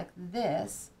this like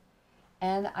this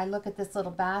and I look at this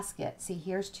little basket, see,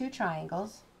 here's 2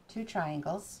 triangles,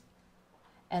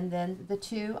 and then the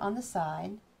 2 on the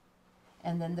side,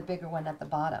 and then the bigger one at the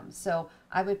bottom. So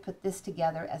I would put this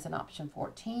together as an option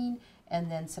 14, and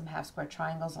then some half square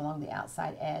triangles along the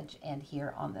outside edge and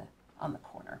here on the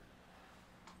corner.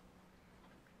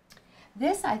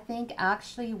 This, I think,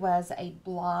 actually was a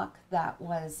block that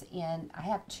was in, I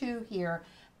have 2 here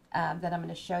that I'm going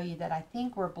to show you that I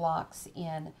think were blocks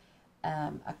in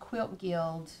a Quilt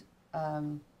Guild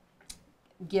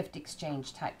gift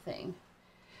exchange type thing.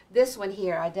 This one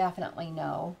here I definitely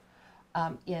know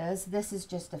this is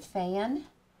just a fan,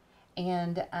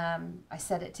 and I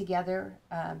set it together,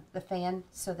 the fan,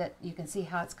 so that you can see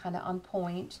how it's kind of on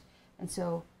point. And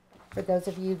so for those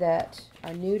of you that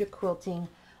are new to quilting,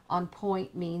 on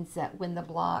point means that when the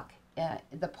block,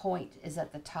 the point is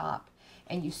at the top,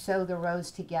 and you sew the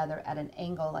rows together at an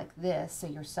angle like this, so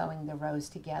you're sewing the rows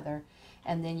together,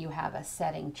 and then you have a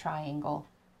setting triangle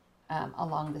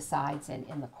along the sides and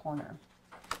in the corner.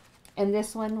 And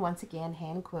this one, once again,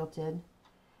 hand quilted,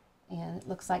 and it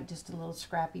looks like just a little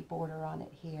scrappy border on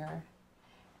it here,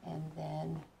 and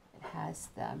then it has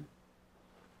the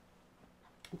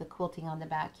quilting on the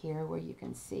back here where you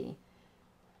can see.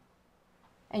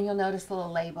 And you'll notice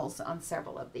little labels on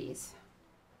several of these.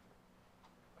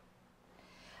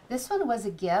 This one was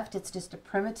a gift. It's just a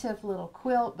primitive little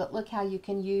quilt, but look how you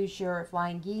can use your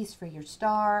flying geese for your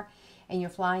star, and your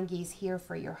flying geese here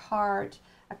for your heart,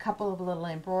 a couple of little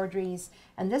embroideries.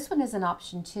 And this one is an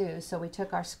option too. So we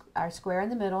took our square in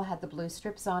the middle, had the blue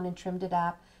strips on, and trimmed it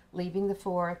up, leaving the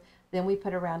fourth. Then we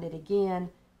put around it again,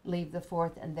 leave the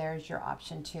fourth, and there's your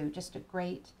option too. Just a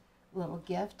great little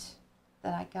gift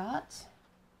that I got.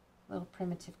 Little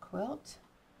primitive quilt.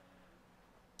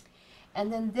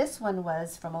 And then this one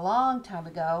was from a long time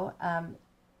ago,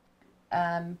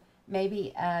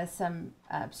 maybe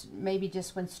maybe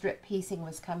just when strip piecing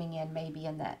was coming in, maybe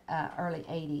in the early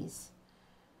 80s,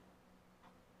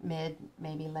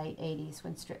 maybe late 80s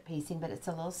when strip piecing, but it's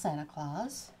a little Santa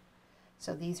Claus.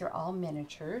 So these are all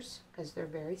miniatures because they're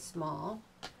very small.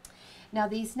 Now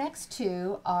these next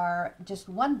two are just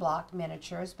one block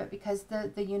miniatures, but because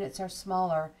the units are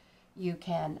smaller, you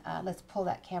can, let's pull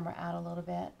that camera out a little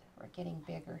bit. We're getting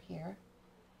bigger here.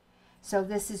 So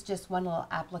this is just one little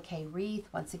applique wreath,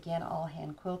 once again, all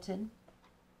hand quilted.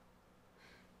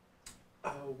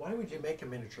 Why would you make a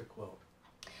miniature quilt?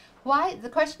 Why? The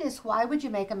question is, why would you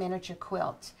make a miniature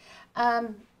quilt?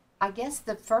 I guess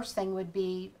the first thing would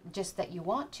be just that you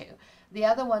want to. The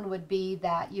other one would be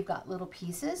that you've got little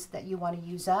pieces that you want to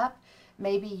use up.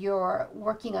 Maybe you're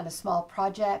working on a small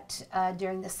project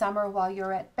during the summer while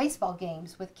you're at baseball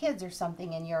games with kids or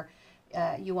something, and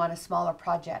you want a smaller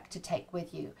project to take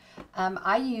with you.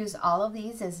 I use all of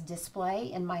these as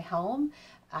display in my home.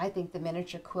 I think the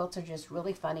miniature quilts are just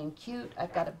really fun and cute.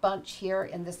 I've got a bunch here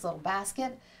in this little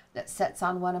basket that sits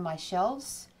on one of my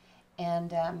shelves,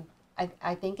 and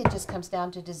I think it just comes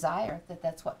down to desire,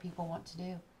 that's what people want to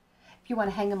do. If you want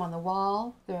to hang them on the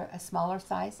wall, they're a smaller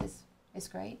size is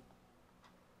great.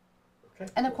 Okay.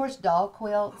 And of course, doll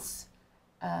quilts,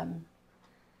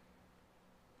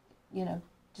 you know,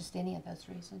 just any of those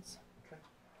reasons.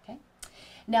 Okay.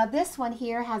 Now this one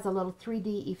here has a little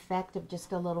 3D effect of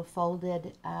just a little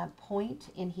folded point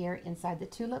in here inside the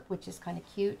tulip, which is kind of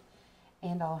cute,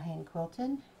 and all hand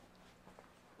quilted.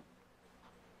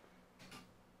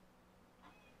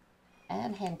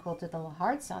 And hand quilted little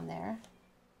hearts on there.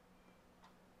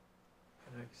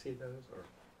 Can I see those, or?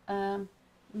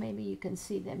 Maybe you can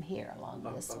see them here along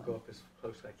this one. I'll go up as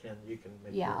close as I can. You can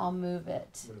maybe. Yeah, I'll move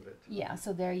it. Move it. Yeah,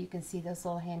 so there you can see those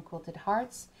little hand quilted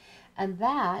hearts, and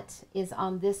that is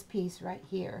on this piece right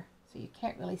here. So you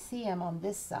can't really see them on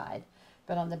this side,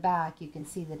 but on the back you can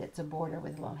see that it's a border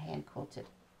with little hand quilted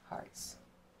hearts.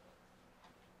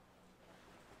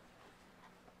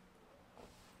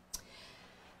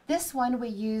 This one we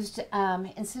used,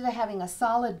 instead of having a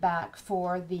solid back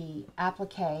for the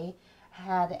applique,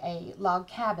 had a log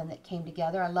cabin that came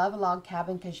together. I love a log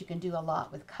cabin because you can do a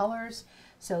lot with colors.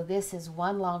 So this is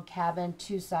one log cabin,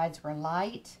 two sides were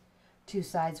light, two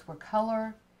sides were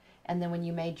color, and then when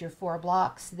you made your 4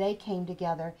 blocks, they came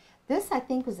together. This I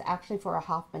think was actually for a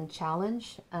Hoffman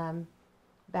challenge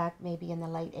back maybe in the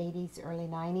late 80s, early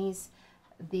 90s.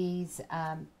 These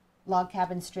log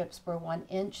cabin strips were 1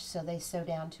 inch, so they sew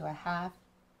down to a half.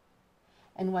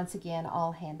 And once again,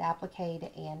 all hand appliqued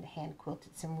and hand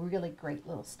quilted. Some really great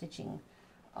little stitching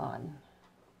on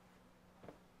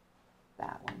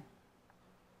that one.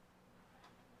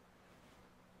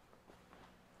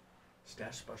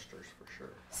 Stash busters for sure.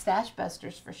 Stash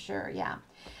busters for sure, yeah.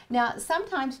 Now,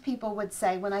 sometimes people would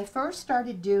say, when I first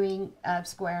started doing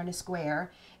square and a square,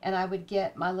 and I would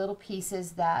get my little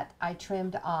pieces that I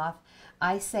trimmed off,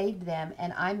 I saved them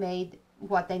and I made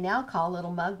what they now call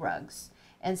little mug rugs.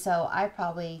 And so I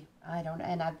probably, I don't know,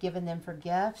 and I've given them for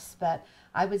gifts, but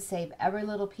I would save every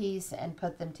little piece and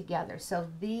put them together. So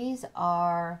these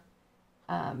are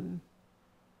about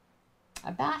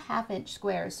 1/2 inch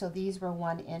squares. So these were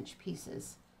 1 inch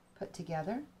pieces put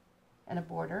together, and a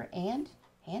border, and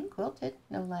hand quilted,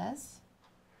 no less,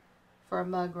 for a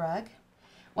mug rug.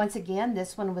 Once again,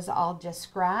 this one was all just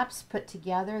scraps put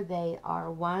together. They are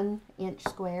 1 inch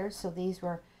squares, so these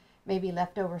were maybe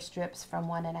leftover strips from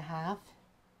 1.5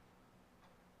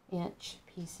 inch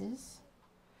pieces.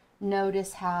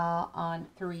 Notice how on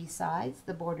 3 sides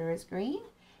the border is green,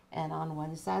 and on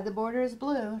one side the border is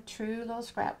blue. True little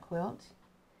scrap quilt.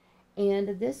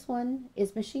 And this one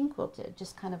is machine quilted,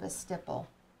 just kind of a stipple.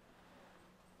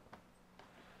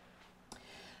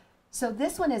 So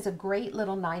this one is a great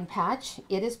little 9 patch.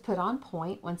 It is put on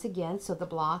point once again, so the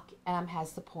block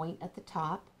has the point at the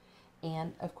top,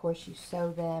 and of course you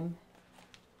sew them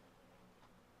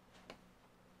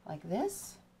like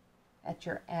this at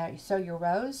your you sew your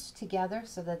rows together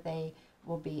so that they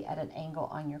will be at an angle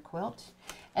on your quilt.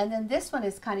 And then this one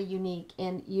is kind of unique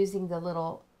in using the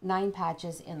little 9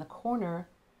 patches in the corner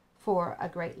for a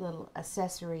great little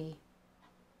accessory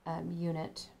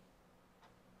unit.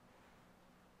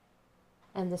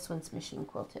 And this one's machine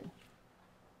quilted.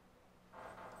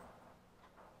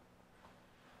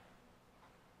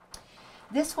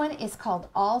 This one is called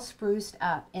All Spruced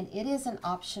Up, and it is an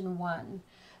option 1.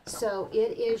 So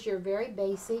it is your very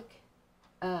basic,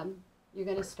 you're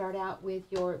going to start out with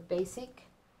your basic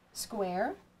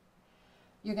square.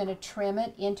 You're going to trim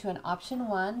it into an option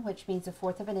 1, which means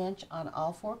 1/4 of an inch on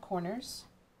all 4 corners.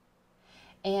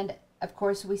 And of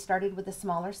course we started with a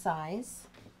smaller size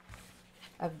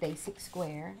of basic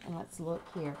square, and let's look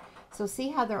here. So see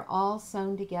how they're all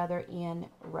sewn together in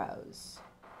rows.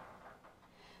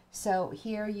 So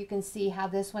here you can see how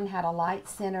this one had a light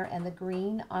center and the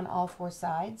green on all 4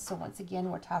 sides. So once again,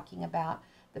 we're talking about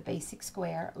the basic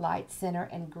square, light center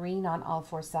and green on all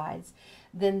 4 sides.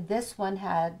 Then this one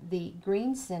had the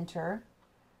green center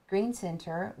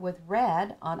with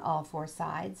red on all 4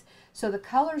 sides. So the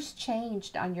colors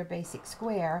changed on your basic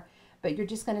square, but you're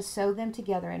just going to sew them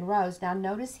together in rows. Now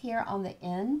notice here on the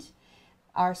end,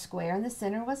 our square in the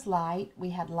center was light.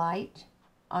 We had light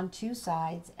on 2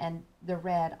 sides and the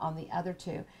red on the other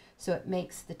 2. So it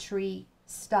makes the tree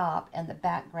stop and the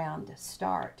background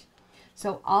start.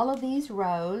 So all of these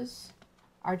rows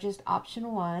are just option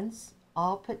 1s,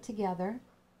 all put together.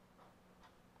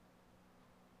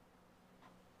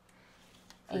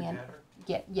 And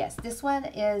yes, this one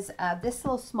is, this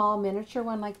little small miniature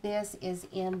one like this is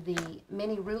in the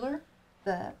mini ruler,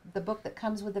 the book that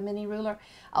comes with the mini ruler.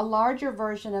 A larger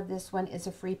version of this one is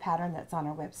a free pattern that's on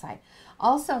our website.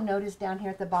 Also notice down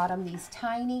here at the bottom these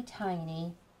tiny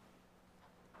flying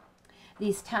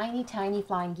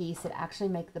geese that actually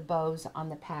make the bows on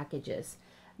the packages.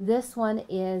 This one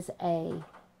is a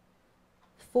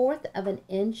 1/4 of an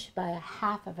inch by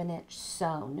 1/2 of an inch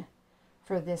sewn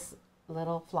for this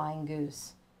little flying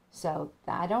goose. So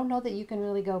I don't know that you can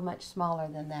really go much smaller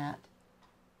than that.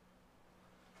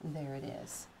 There it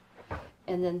is.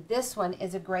 And then this one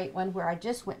is a great one where I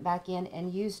just went back in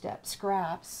and used up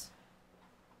scraps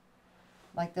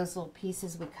like those little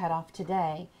pieces we cut off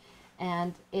today,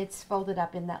 and it's folded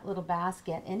up in that little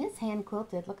basket, and it's hand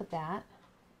quilted. Look at that.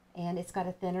 And it's got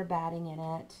a thinner batting in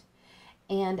it.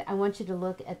 And I want you to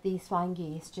look at these flying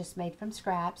geese, just made from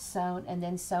scraps, sewn and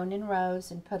then sewn in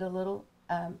rows and put a little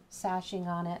sashing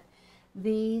on it.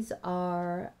 These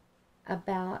are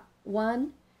about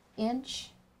 1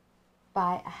 inch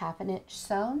by 1/2 an inch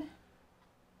sewn.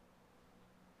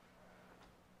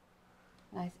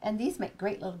 Nice. And these make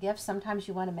great little gifts. Sometimes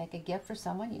you want to make a gift for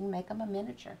someone, you can make them a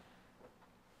miniature.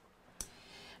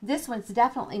 This one's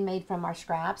definitely made from our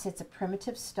scraps. It's a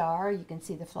primitive star. You can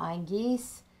see the flying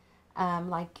geese.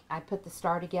 Like I put the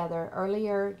star together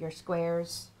earlier, your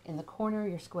squares in the corner,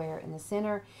 your square in the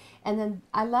center. And then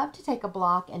I love to take a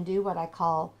block and do what I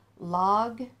call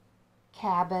log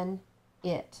cabinet.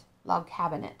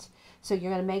 So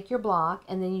you're going to make your block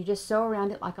and then you just sew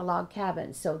around it like a log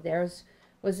cabin. So there's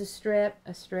was a strip,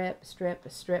 a strip, a strip, a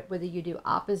strip, whether you do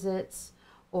opposites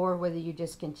or whether you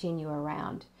just continue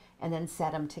around and then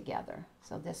set them together.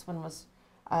 So this one was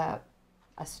a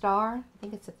star. I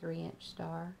think it's a 3-inch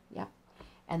star. Yep.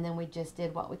 And then we just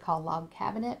did what we call log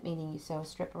cabinet, meaning you sew a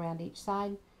strip around each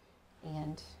side.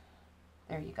 And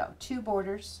there you go. 2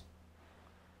 borders.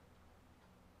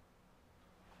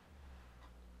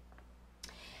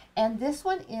 And this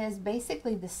one is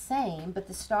basically the same, but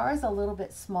the star is a little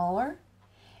bit smaller.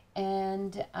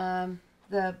 And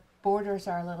the borders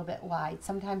are a little bit wide.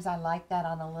 Sometimes I like that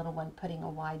on a little one, putting a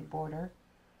wide border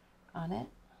on it.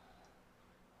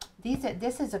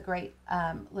 This is a great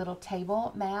little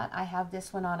table mat. I have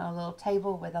this one on a little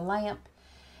table with a lamp.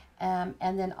 And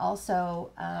then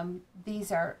also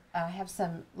these are, I have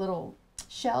some little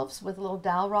shelves with little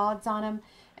dowel rods on them.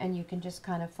 And you can just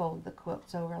kind of fold the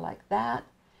quilts over like that.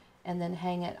 And then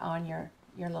hang it on your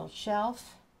little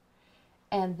shelf.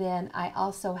 And then I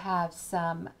also have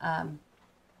some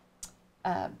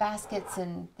baskets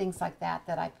and things like that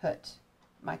that I put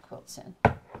my quilts in.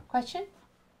 Question?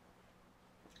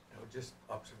 No, just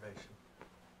observation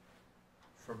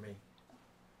for me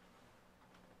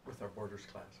with our borders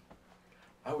class.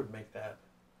 I would make that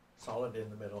solid in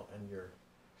the middle and your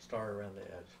star around the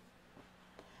edge.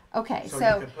 Okay, So so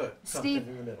you can put something Steve,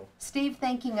 in the middle. Steve,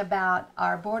 thinking about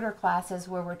our border classes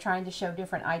where we're trying to show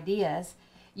different ideas,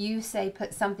 you say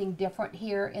put something different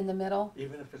here in the middle?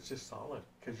 Even if it's just solid,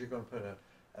 because you're going to put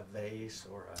a vase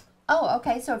or a... Oh,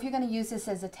 okay, so if you're going to use this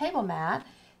as a table mat,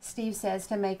 Steve says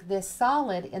to make this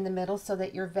solid in the middle so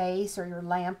that your vase or your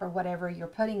lamp or whatever you're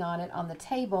putting on it on the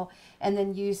table, and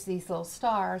then use these little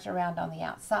stars around on the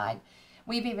outside.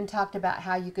 We've even talked about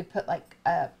how you could put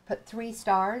put 3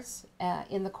 stars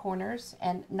in the corners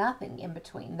and nothing in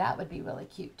between. That would be really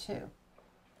cute too.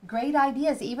 Great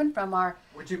ideas, even from our...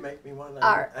 Would you make me one?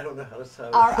 I don't know how to sew.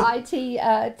 Our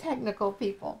IT technical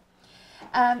people.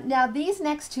 Now these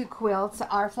next 2 quilts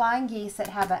are flying geese that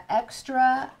have an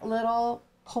extra little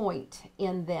point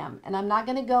in them. And I'm not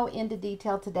going to go into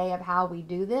detail today of how we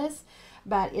do this,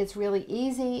 but it's really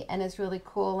easy and it's really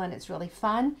cool and it's really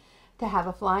fun to have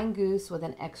a flying goose with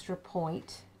an extra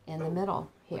point in the middle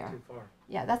here. Not too far.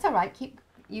 Yeah, that's all right.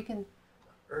 You can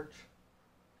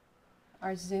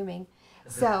are zooming.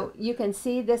 So you can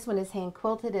see this one is hand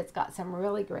quilted. It's got some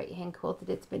really great hand quilted.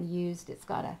 It's been used. It's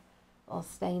got a little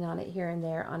stain on it here and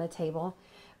there on a table.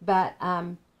 But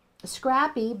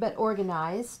scrappy but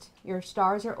organized. Your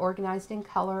stars are organized in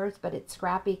colors, but it's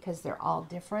scrappy because they're all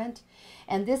different.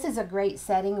 And this is a great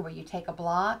setting where you take a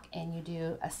block and you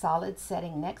do a solid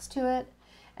setting next to it,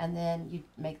 and then you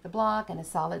make the block and a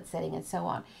solid setting and so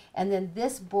on. And then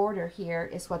this border here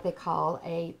is what they call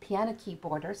a piano key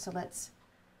border. So let's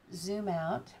zoom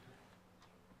out.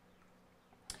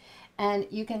 And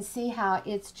you can see how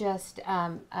it's just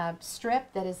a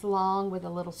strip that is long with a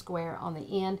little square on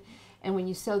the end. And when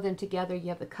you sew them together, you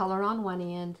have the color on one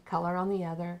end, color on the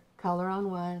other, color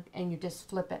on one, and you just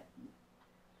flip it.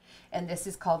 And this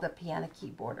is called a piano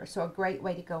key border. So a great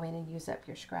way to go in and use up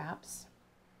your scraps.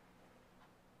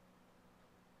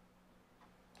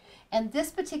 And this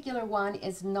particular one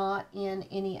is not in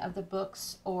any of the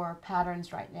books or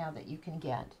patterns right now that you can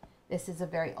get. This is a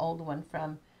very old one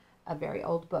from a very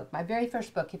old book. My very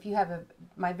first book,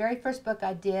 my very first book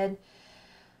I did,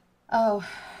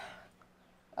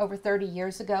 over 30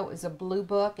 years ago. It was a blue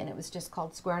book, and it was just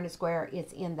called Square and a Square.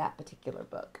 It's in that particular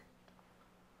book.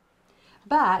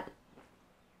 But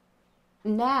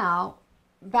now,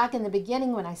 back in the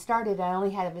beginning when I started, I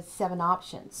only had 7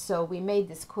 options. So we made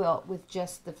this quilt with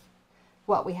just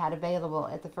what we had available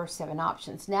at the first 7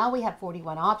 options. Now we have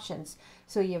 41 options,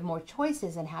 so you have more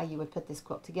choices in how you would put this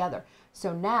quilt together.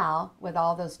 So now, with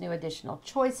all those new additional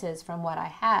choices from what I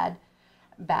had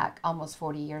back almost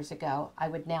 40 years ago, I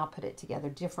would now put it together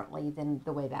differently than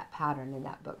the way that pattern in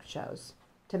that book shows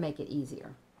to make it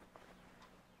easier.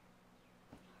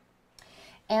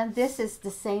 And this is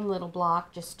the same little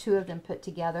block, just 2 of them put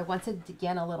together. Once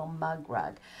again, a little mug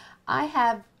rug.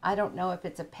 I don't know if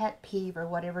it's a pet peeve or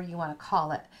whatever you want to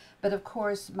call it, but of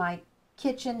course my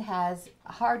kitchen has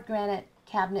hard granite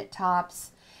cabinet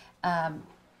tops.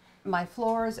 My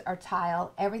floors are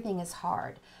tile. Everything is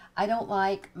hard. I don't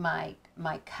like my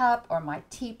cup or my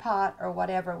teapot or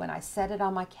whatever when I set it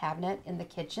on my cabinet in the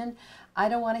kitchen. I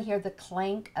don't want to hear the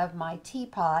clank of my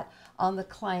teapot on the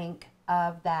clank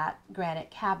of that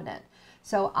granite cabinet.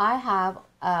 So I have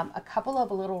a couple of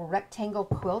little rectangle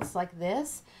quilts like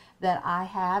this that I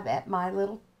have at my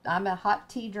little, I'm a hot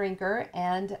tea drinker,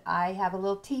 and I have a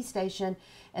little tea station,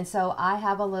 and so I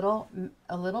have a little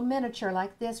miniature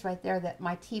like this right there that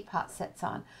my teapot sits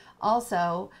on.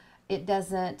 Also, it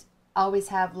doesn't always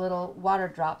have little water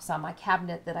drops on my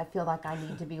cabinet that I feel like I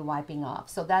need to be wiping off.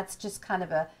 So that's just kind of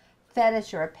a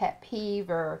fetish or a pet peeve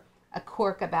or a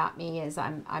quirk about me, is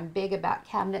I'm big about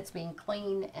cabinets being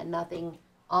clean and nothing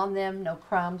on them, no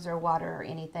crumbs or water or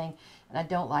anything, and I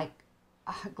don't like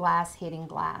glass hitting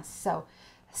glass. So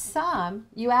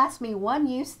you asked me one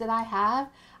use that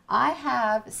I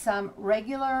have some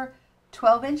regular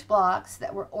 12-inch blocks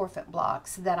that were orphan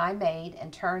blocks that I made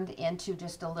and turned into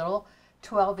just a little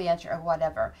 12-inch or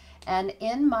whatever. And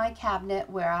in my cabinet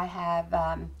where I have,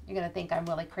 you're going to think I'm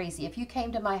really crazy. If you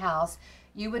came to my house,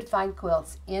 you would find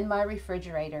quilts in my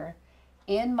refrigerator,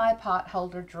 in my pot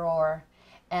holder drawer,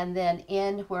 and then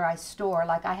in where I store,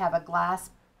 like I have a glass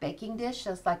baking dish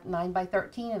that's like 9 by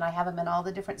 13, and I have them in all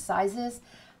the different sizes.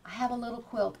 I have a little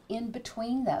quilt in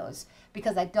between those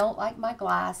because I don't like my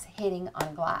glass hitting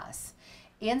on glass.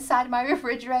 Inside my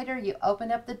refrigerator, you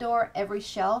open up the door, every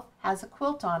shelf has a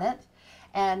quilt on it,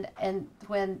 And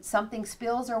when something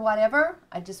spills or whatever,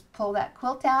 I just pull that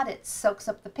quilt out. It soaks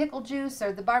up the pickle juice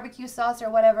or the barbecue sauce or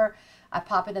whatever. I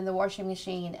pop it in the washing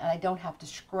machine, and I don't have to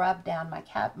scrub down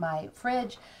my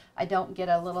fridge. I don't get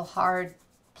a little hard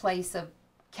place of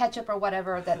ketchup or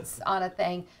whatever that's on a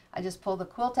thing. I just pull the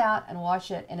quilt out and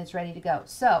wash it, and it's ready to go.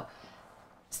 So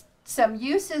some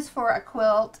uses for a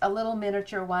quilt, a little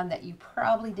miniature one that you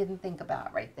probably didn't think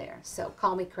about right there. So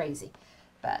call me crazy.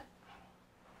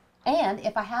 And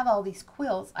if I have all these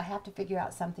quilts, I have to figure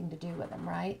out something to do with them,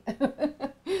 right?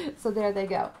 So there they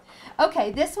go. Okay,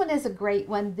 this one is a great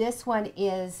one. This one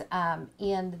is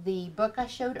in the book I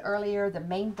showed earlier, the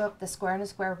main book, the Square and a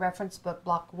Square reference book,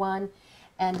 block 1.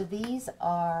 And these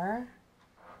are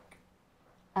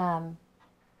about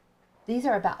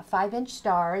 5-inch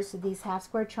stars. These half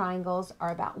square triangles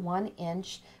are about 1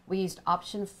 inch. We used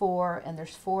option 4, and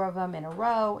there's 4 of them in a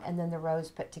row, and then the rows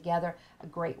put together. A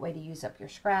great way to use up your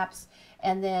scraps.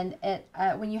 And then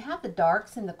when you have the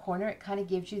darks in the corner, it kind of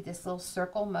gives you this little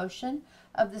circle motion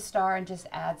of the star and just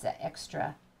adds an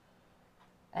extra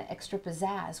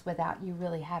pizzazz without you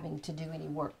really having to do any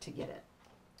work to get it.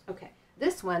 Okay,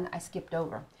 this one I skipped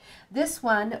over. This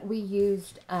one we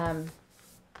used...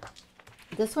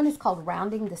 this one is called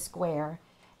Rounding the Square,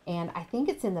 and I think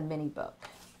it's in the mini book.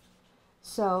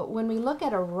 So when we look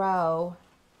at a row,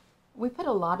 we put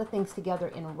a lot of things together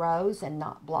in rows and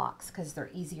not blocks because they're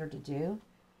easier to do.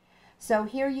 So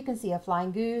here you can see a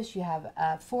flying goose. You have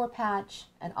a 4-patch,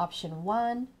 an option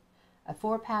 1, a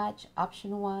 4-patch,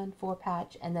 option 1,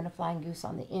 4-patch, and then a flying goose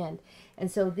on the end.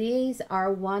 And so these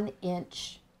are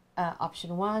 1-inch option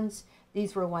 1s.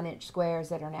 These were 1-inch squares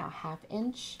that are now 1/2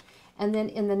 inch. And then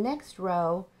in the next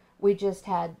row, we just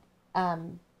had a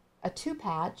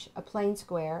 2-patch, a plain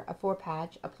square, a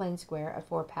 4-patch, a plain square, a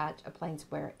 4-patch, a plain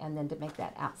square, and then to make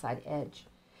that outside edge.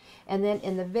 And then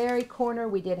in the very corner,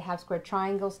 we did half square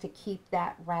triangles to keep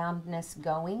that roundness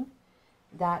going.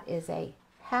 That is a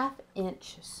 1/2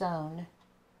 inch sewn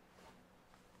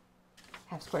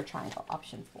half square triangle,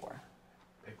 option 4.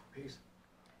 Paper piece?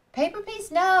 Paper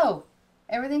piece? No!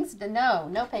 Everything's,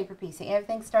 no paper piecing.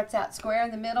 Everything starts out square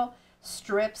in the middle,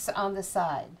 strips on the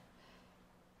side.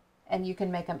 And you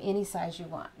can make them any size you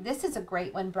want. This is a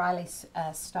great one, Briley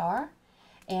Star.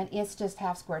 And it's just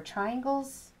half square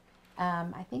triangles.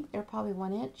 I think they're probably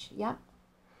 1 inch. Yep.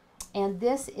 And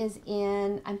this is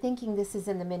in, I'm thinking this is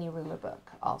in the mini ruler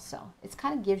book also. It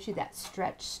kind of gives you that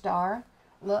stretch star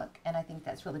look. And I think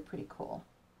that's really pretty cool.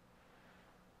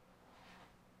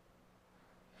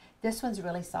 This one's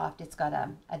really soft. It's got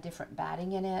a different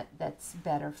batting in it that's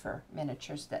better for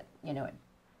miniatures that, you know,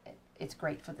 it's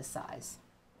great for the size.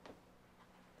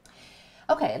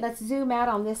 Okay, let's zoom out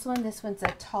on this one. This one's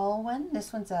a tall one.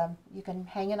 This one's you can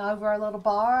hang it over a little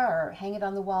bar or hang it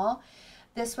on the wall.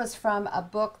 This was from a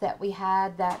book that we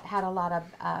had that had a lot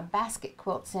of basket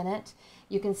quilts in it.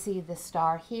 You can see the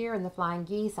star here and the flying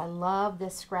geese. I love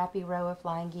this scrappy row of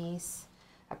flying geese.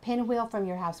 A pinwheel from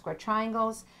your half square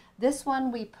triangles. This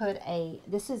one we put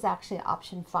this is actually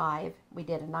option 5. We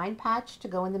did a 9-patch to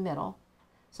go in the middle.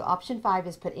 So option 5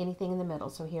 is put anything in the middle.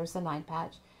 So here's the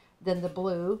 9-patch. Then the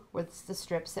blue with the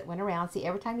strips that went around. See,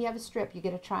 every time you have a strip, you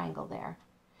get a triangle there.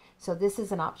 So this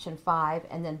is an option 5,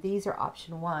 and then these are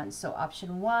option 1s. So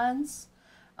option 1s,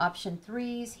 option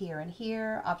 3s here and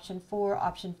here, option 4,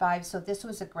 option 5. So this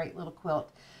was a great little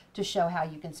quilt to show how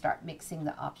you can start mixing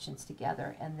the options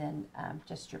together. And then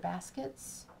just your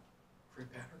baskets. Free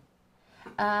pattern?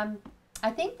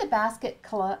 I think the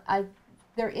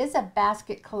there is a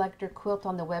basket collector quilt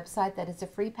on the website that is a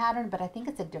free pattern, but I think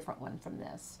it's a different one from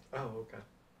this. Oh, okay.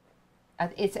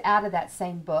 It's out of that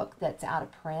same book that's out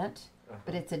of print,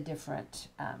 but it's a different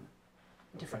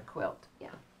quilt.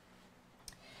 Yeah.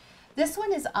 This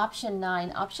one is option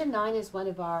 9. Option 9 is one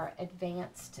of our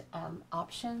advanced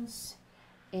options,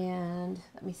 and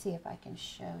let me see if I can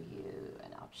show you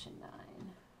an option 9.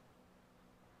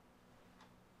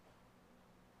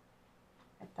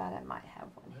 I thought I might have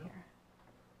one here.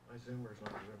 My Zoomer's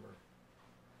not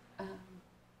a Zoomer.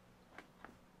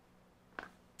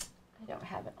 I don't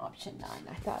have an option 9.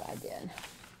 I thought I did.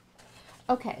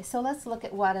 Okay, so let's look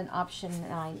at what an option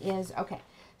 9 is. Okay,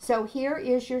 so here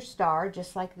is your star,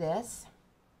 just like this.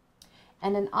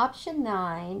 And an option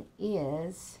 9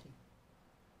 is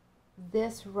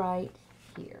this right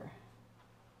here.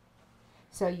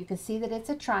 So you can see that it's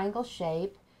a triangle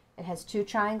shape. It has 2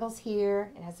 triangles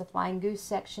here. It has a flying goose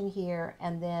section here,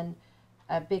 and then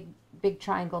a big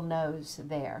triangle nose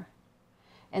there.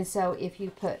 And so if you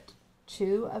put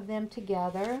 2 of them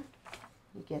together,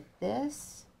 you get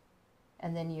this,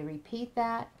 and then you repeat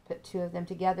that, put two of them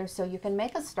together. So you can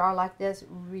make a star like this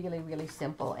really, really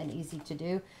simple and easy to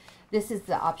do. This is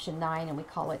the option 9, and we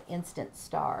call it Instant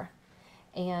Star.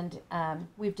 And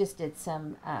we've just did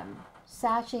some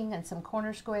sashing and some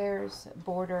corner squares,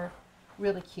 border,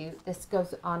 really cute. This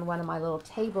goes on one of my little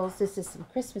tables. This is some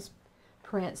Christmas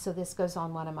print, so this goes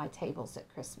on one of my tables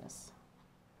at Christmas,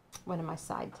 one of my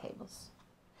side tables.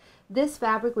 This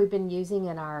fabric we've been using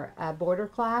in our border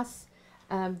class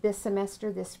this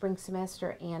semester, this spring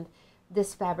semester, and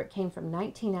this fabric came from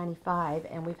 1995,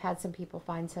 and we've had some people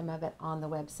find some of it on the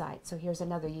website. So here's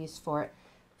another use for it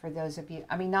for those of you,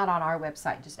 I mean, not on our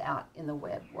website, just out in the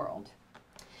web world.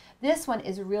 This one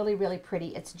is really, really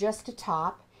pretty. It's just a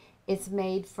top. It's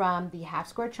made from the half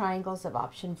square triangles of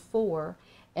option 4,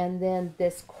 and then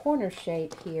this corner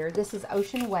shape here. This is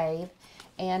Ocean Wave,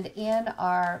 and in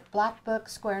our black book,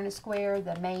 Square and a Square,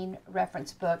 the main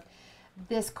reference book,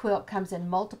 this quilt comes in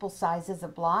multiple sizes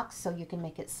of blocks, so you can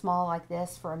make it small like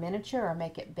this for a miniature, or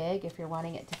make it big if you're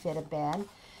wanting it to fit a bed.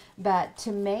 But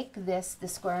to make this the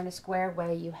Square and a Square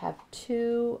way, you have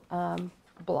two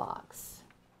blocks.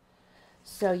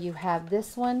 So you have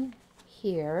this one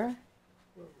here,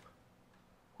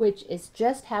 which is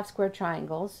just half square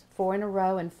triangles, 4 in a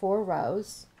row and 4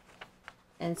 rows.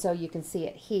 And so you can see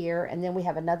it here. And then we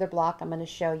have another block I'm going to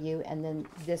show you. And then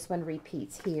this one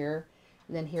repeats here.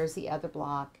 And then here's the other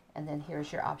block. And then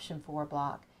here's your option 4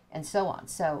 block. And so on.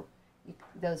 So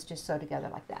those just sew together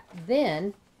like that.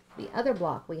 Then the other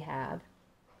block we have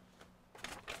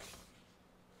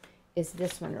is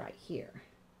this one right here.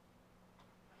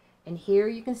 And here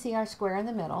you can see our square in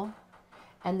the middle.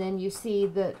 And then you see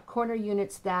the corner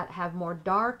units that have more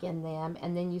dark in them,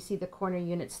 and then you see the corner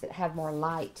units that have more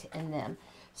light in them.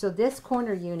 So this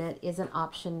corner unit is an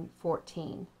option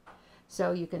 14.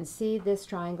 So you can see this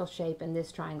triangle shape and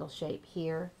this triangle shape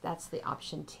here. That's the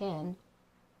option 10.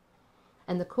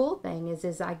 And the cool thing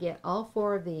is I get all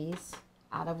 4 of these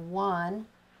out of one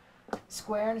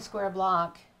square and a square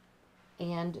block,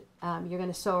 and you're going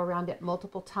to sew around it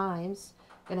multiple times.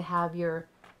 You're going to have your,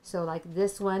 so like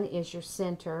this one is your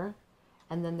center,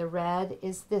 and then the red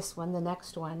is this one, the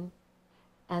next one,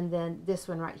 and then this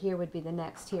one right here would be the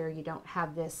next here. You don't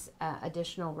have this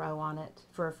additional row on it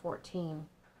for a 14.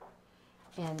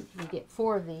 And you get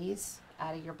 4 of these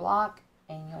out of your block,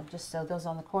 and you'll just sew those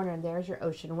on the corner, and there's your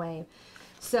Ocean Wave.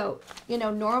 So, you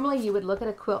know, normally you would look at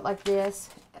a quilt like this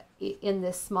in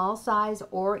this small size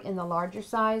or in the larger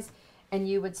size, and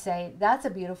you would say, that's a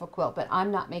beautiful quilt, but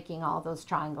I'm not making all those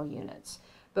triangle units.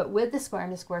 But with the Square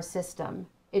and a Square system,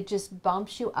 it just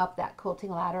bumps you up that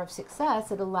quilting ladder of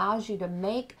success. It allows you to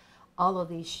make all of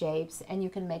these shapes, and you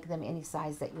can make them any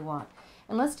size that you want.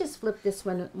 And let's just flip this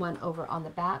one over on the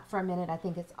back for a minute. I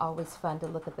think it's always fun to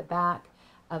look at the back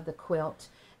of the quilt.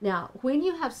 Now, when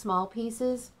you have small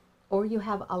pieces or you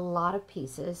have a lot of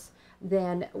pieces,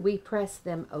 then we press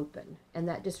them open. And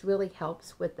that just really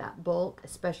helps with that bulk,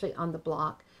 especially on the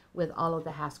block with all of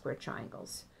the half square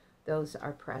triangles. Those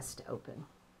are pressed open.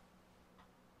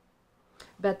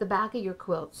 But the back of your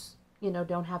quilts, you know,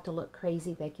 don't have to look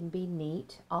crazy. They can be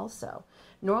neat also.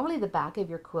 Normally the back of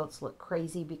your quilts look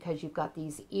crazy because you've got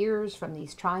these ears from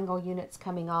these triangle units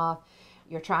coming off.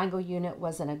 Your triangle unit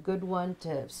wasn't a good one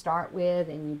to start with,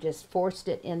 and you just forced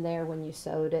it in there when you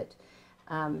sewed it.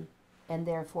 And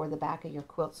therefore the back of your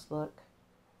quilts look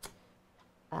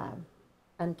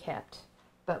unkept.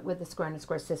 But with the Square and a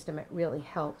Square system, it really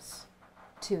helps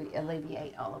to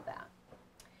alleviate all of that.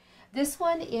 This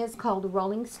one is called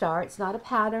Rolling Star. It's not a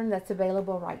pattern that's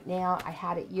available right now. I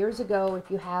had it years ago. If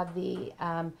you have the,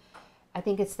 I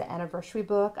think it's the anniversary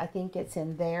book, I think it's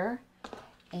in there.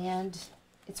 And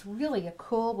it's really a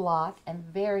cool block and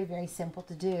very, very simple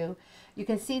to do. You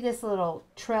can see this little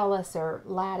trellis or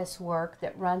lattice work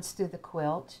that runs through the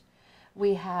quilt.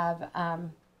 We have,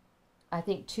 I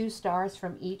think, 2 stars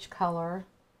from each color,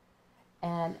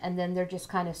 and then they're just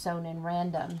kind of sewn in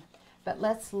random. But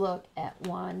let's look at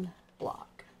one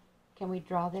block. Can we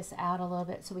draw this out a little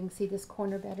bit so we can see this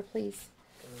corner better, please?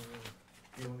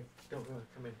 You don't want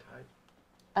to come in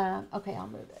tight? Okay, I'll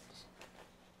move it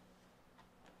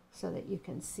so that you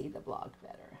can see the block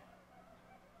better.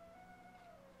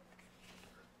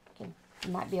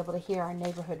 You might be able to hear our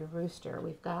neighborhood rooster.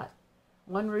 We've got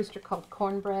one rooster called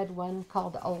Cornbread, one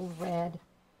called Old Red,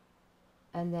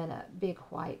 and then a big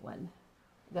white one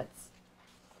that's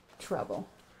Trouble.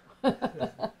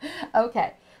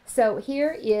 Okay, so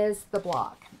here is the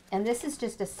block, and this is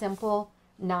just a simple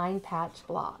 9-patch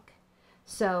block.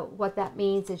 So what that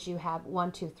means is you have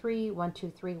 1, 2, 3, 1, 2,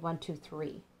 3, 1, 2,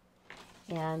 3.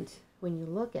 And when you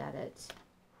look at it,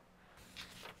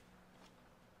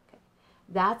 okay,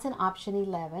 that's an option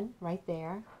 11 right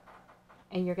there.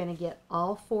 and you're going to get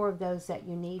all 4 of those that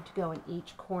you need to go in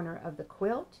each corner of the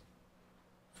quilt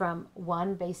from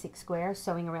one basic square,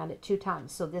 sewing around it 2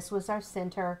 times. So this was our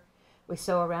center. We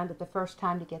sew around it the first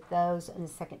time to get those, and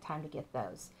the second time to get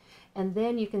those. And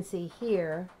then you can see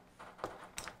here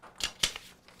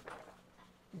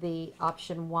the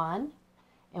option 1,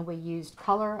 and we used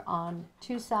color on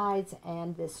 2 sides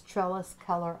and this trellis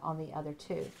color on the other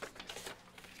 2. Let's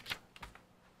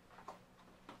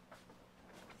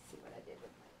see what I did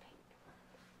with my paint.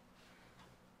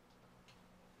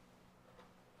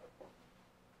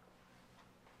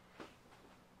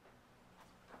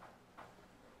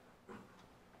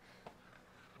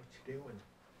 What you doing?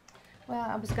 Well,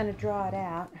 I was going to draw it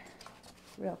out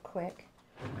real quick,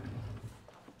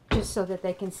 just so that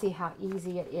they can see how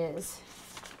easy it is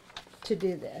to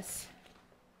do this.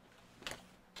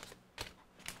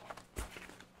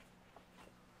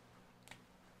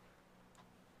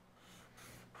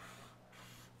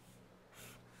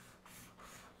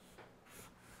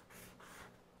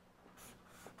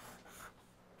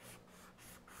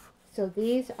 So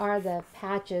these are the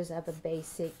patches of a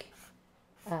basic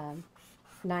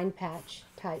 9-patch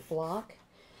type block.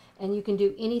 And you can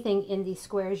do anything in these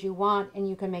squares you want, and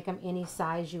you can make them any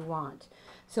size you want.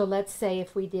 So let's say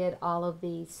if we did all of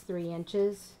these 3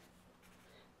 inches,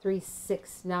 3,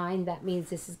 6, 9, that means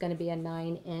this is going to be a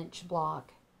 9-inch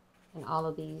block. And all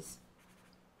of these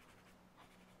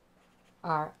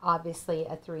are obviously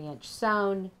a 3-inch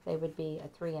sewn. They would be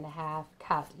a 3.5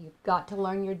 cut. You've got to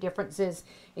learn your differences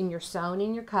in your sewn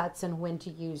and your cuts and when to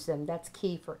use them. That's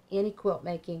key for any quilt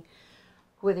making.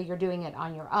 Whether you're doing it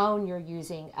on your own, you're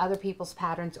using other people's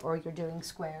patterns, or you're doing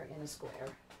square in a square.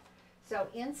 So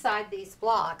inside these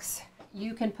blocks,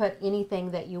 you can put anything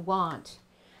that you want.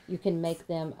 You can make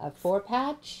them a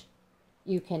 4-patch.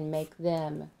 You can make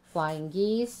them flying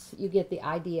geese. You get the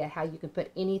idea how you can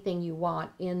put anything you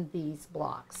want in these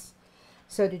blocks.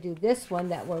 So to do this one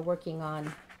that we're working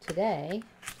on today,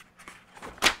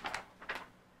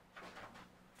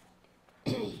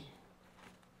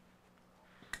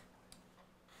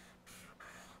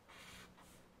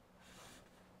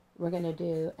 we're going to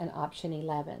do an option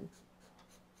 11,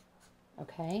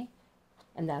 okay?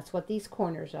 And that's what these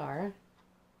corners are.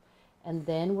 And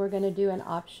then we're going to do an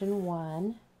option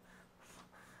 1,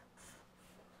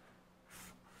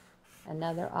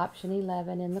 another option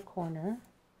 11 in the corner,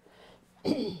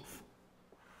 another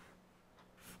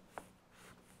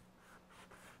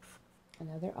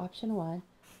option 1,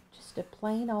 just a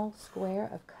plain old square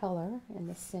of color in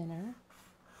the center.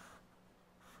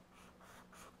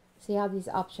 See how these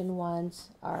option 1s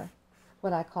are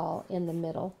what I call in the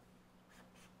middle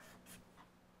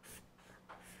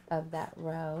of that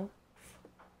row.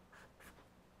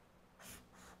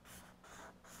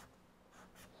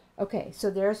 Okay,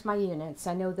 so there's my units.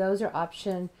 I know those are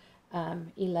option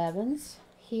 11s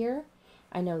here.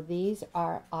 I know these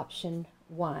are option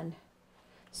 1.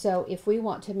 So if we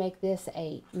want to make this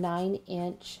a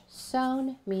 9-inch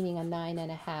sewn, meaning a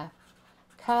 9.5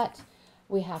 cut,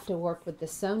 we have to work with the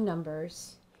sewn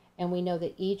numbers, and we know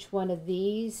that each one of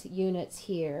these units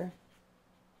here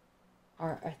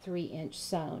are a 3-inch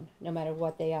sewn, no matter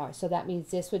what they are. So that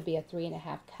means this would be a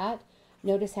 3.5 cut.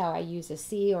 Notice how I use a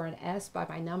C or an S by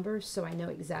my numbers, so I know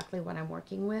exactly what I'm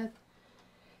working with.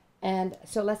 And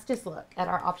so let's just look at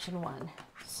our option 1.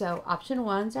 So option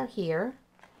 1s are here,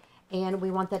 and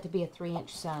we want that to be a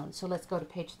 3-inch sewn. So let's go to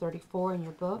page 34 in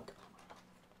your book.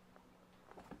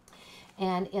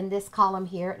 And in this column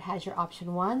here, it has your option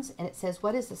 1s, and it says,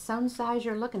 what is the sewn size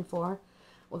you're looking for?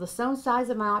 Well, the sewn size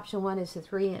of my option 1 is the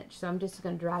 3-inch. So I'm just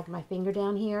going to drag my finger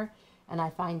down here, and I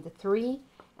find the 3.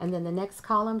 And then the next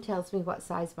column tells me what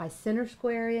size my center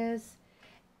square is,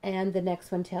 and the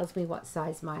next one tells me what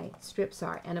size my strips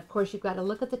are. And of course, you've got to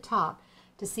look at the top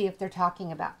to see if they're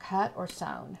talking about cut or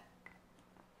sewn.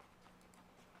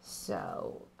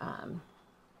 So,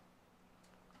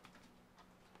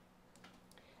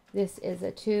 this is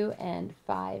a 2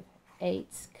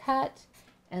 5/8 cut,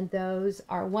 and those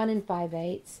are 1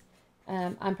 5/8.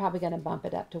 I'm probably going to bump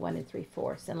it up to 1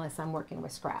 3/4 unless I'm working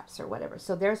with scraps or whatever.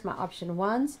 So there's my option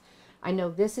 1s. I know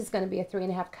this is going to be a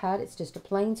 3.5 cut. It's just a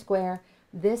plain square.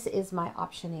 This is my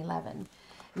option 11.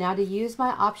 Now to use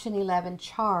my option 11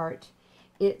 chart,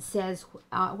 it says,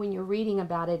 when you're reading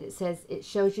about it, it says, it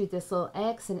shows you this little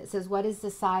X, and it says, what is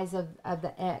the size of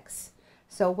the X?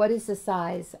 So what is the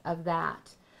size of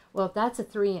that? Well, if that's a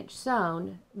 3-inch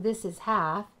sewn, this is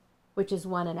half, which is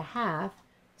 1.5.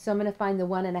 So I'm going to find the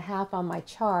 1.5 on my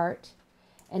chart,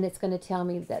 and it's going to tell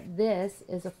me that this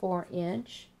is a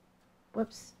 4-inch.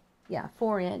 Whoops. Yeah,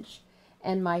 4-inch.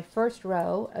 And my first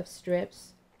row of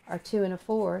strips are 2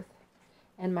 1/4,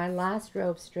 and my last row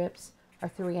of strips are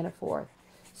 3 1/4.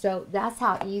 So that's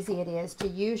how easy it is to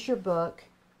use your book,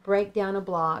 break down a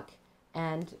block,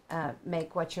 and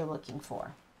make what you're looking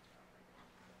for.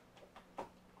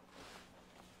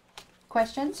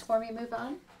 Questions before we move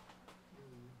on?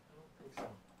 I don't think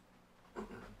so.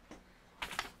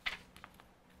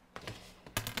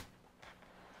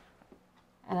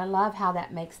 And I love how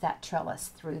that makes that trellis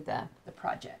through the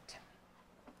project.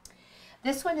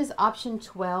 This one is option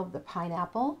 12, the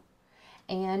pineapple.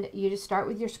 And you just start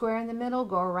with your square in the middle,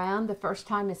 go around. The first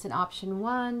time it's an option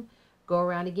 1, go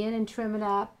around again and trim it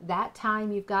up. That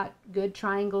time you've got good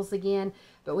triangles again.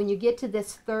 But when you get to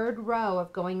this third row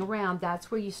of going around,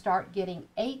 that's where you start getting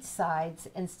 8 sides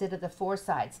instead of the 4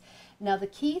 sides. Now the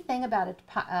key thing about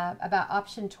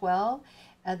option 12,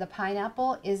 the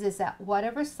pineapple, is that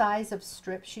whatever size of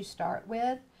strips you start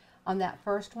with on that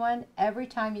first one, every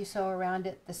time you sew around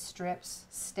it, the strips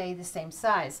stay the same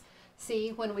size.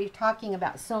 See, when we're talking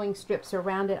about sewing strips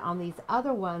around it on these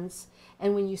other ones,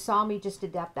 and when you saw me just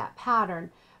adapt that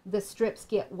pattern, the strips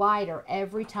get wider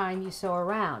every time you sew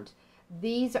around.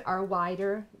 These are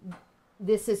wider.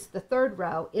 This is the third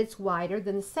row. It's wider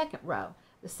than the second row.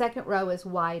 The second row is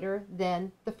wider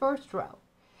than the first row.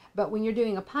 But when you're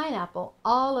doing a pineapple,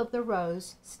 all of the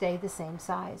rows stay the same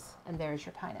size. And there's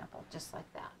your pineapple, just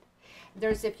like that.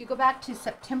 If you go back to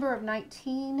September of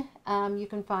 19, you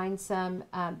can find some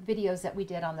videos that we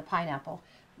did on the pineapple.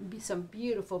 Some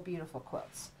beautiful, beautiful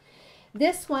quilts.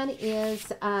 This one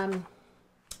is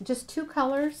just 2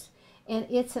 colors, and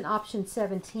it's an option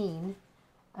 17.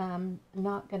 I'm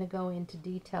not going to go into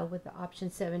detail with the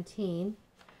option 17,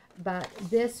 but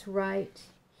this right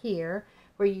here,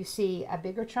 where you see a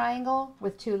bigger triangle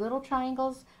with 2 little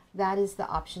triangles, that is the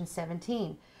option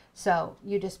 17. So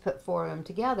you just put 4 of them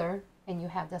together, and you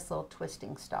have this little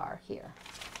twisting star here.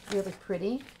 Really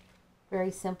pretty,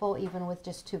 very simple, even with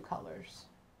just 2 colors.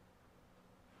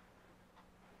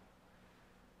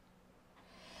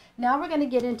 Now we're going to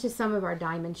get into some of our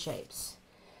diamond shapes.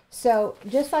 So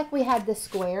just like we had the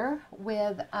square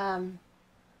with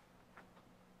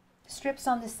strips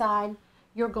on the side,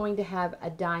 you're going to have a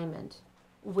diamond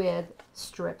with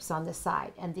strips on the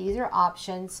side. And these are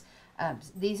options.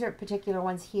 These are particular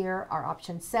ones here are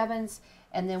option 7s.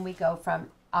 And then we go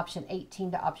from option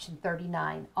 18 to option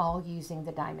 39, all using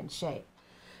the diamond shape.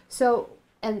 So,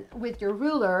 and with your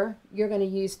ruler, you're going to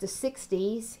use the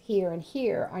 60s here and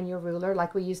here on your ruler,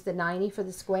 like we used the 90 for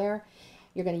the square.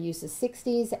 You're going to use the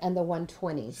 60s and the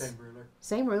 120s. Same ruler.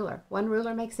 Same ruler. One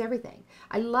ruler makes everything.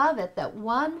 I love it that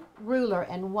one ruler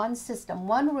and one system.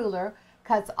 One ruler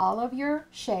cuts all of your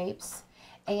shapes,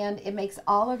 and it makes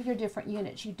all of your different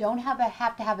units. You don't have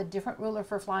to have a different ruler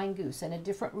for flying goose and a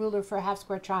different ruler for half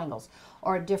square triangles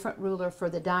or a different ruler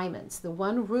for the diamonds. The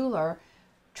one ruler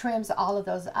trims all of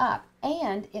those up,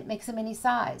 and it makes them any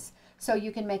size. So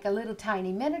you can make a little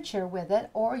tiny miniature with it,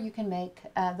 or you can make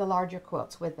the larger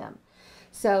quilts with them.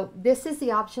 So this is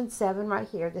the option 7 right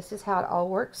here. This is how it all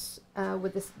works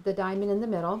with the diamond in the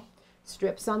middle,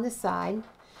 strips on the side,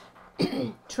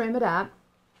 trim it up,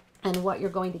 and what you're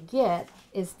going to get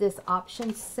is this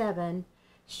option 7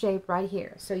 shape right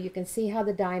here. So you can see how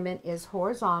the diamond is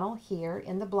horizontal here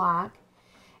in the black,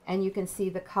 and you can see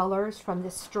the colors from the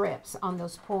strips on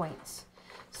those points.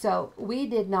 So we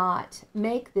did not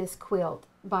make this quilt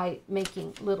by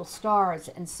making little stars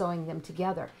and sewing them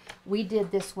together. We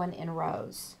did this one in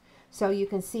rows. So you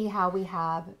can see how we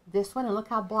have this one, and look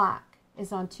how black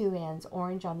is on 2 ends,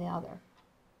 orange on the other.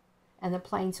 And the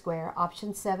plain square,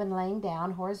 option 7 laying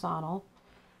down horizontal,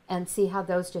 and see how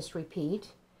those just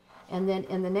repeat. And then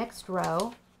in the next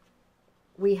row,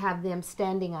 we have them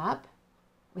standing up.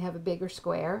 We have a bigger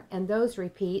square, and those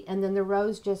repeat, and then the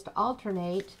rows just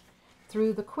alternate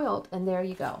through the quilt, and there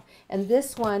you go. And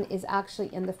this one is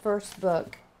actually in the first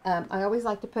book. I always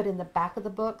like to put in the back of the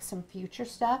book some future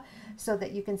stuff so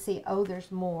that you can see, oh,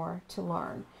 there's more to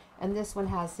learn. And this one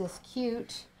has this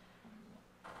cute,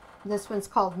 this one's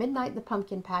called Midnight the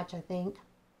Pumpkin Patch, I think.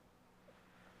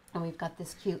 And we've got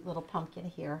this cute little pumpkin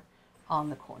here on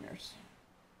the corners.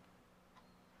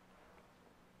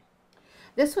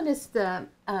 This one is the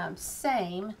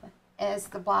same as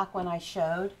the black one I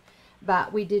showed,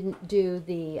 but we didn't do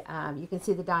the, you can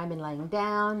see the diamond laying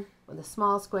down with a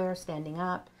small square standing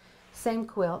up. Same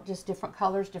quilt, just different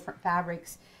colors, different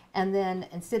fabrics. And then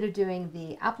instead of doing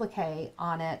the applique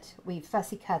on it, we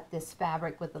fussy cut this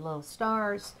fabric with the little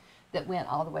stars that went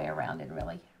all the way around in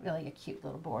really, really a cute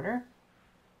little border.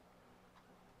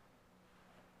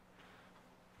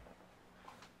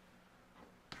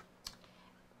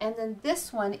 And then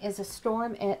this one is a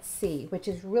Storm at Sea, which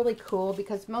is really cool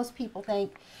because most people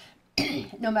think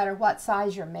no matter what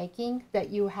size you're making, that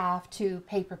you have to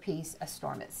paper piece a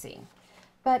storm at sea.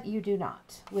 But you do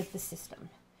not with the system.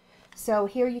 So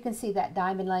here you can see that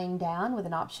diamond laying down with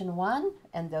an option 1,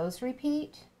 and those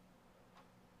repeat.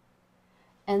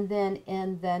 And then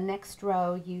in the next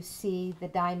row, you see the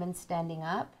diamond standing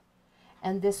up.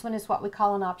 And this one is what we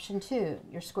call an option 2.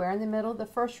 You're square in the middle, the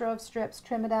first row of strips,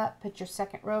 trim it up, put your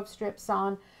second row of strips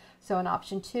on. So an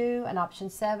option 2, an option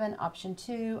 7, option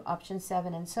 2, option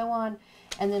 7, and so on.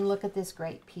 And then look at this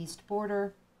great pieced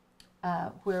border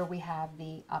where we have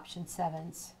the option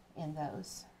 7s in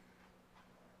those,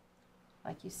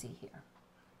 like you see here.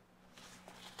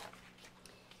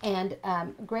 And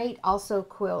great also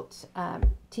quilt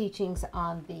teachings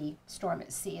on the storm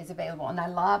at sea is available. And I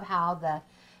love how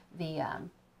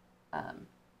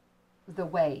the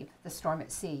wave, the storm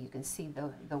at sea, you can see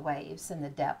the waves and the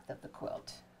depth of the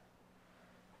quilt.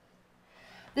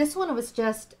 This one was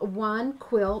just one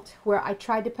quilt where I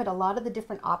tried to put a lot of the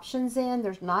different options in.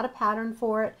 There's not a pattern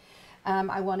for it.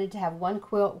 I wanted to have one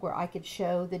quilt where I could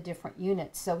show the different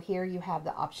units. So here you have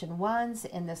the option 1s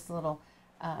in this little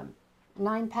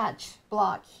 9-patch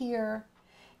block here.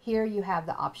 Here you have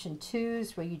the option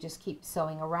 2s where you just keep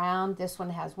sewing around. This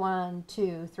one has 1,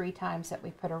 2, 3 times that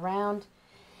we put around.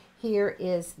 Here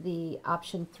is the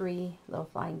option 3 little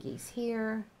flying geese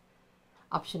here.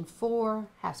 Option 4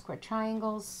 half square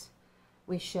triangles.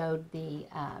 We showed the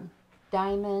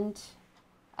diamond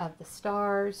of the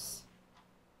stars,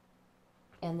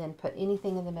 and then put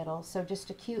anything in the middle. So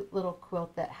just a cute little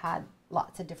quilt that had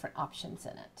lots of different options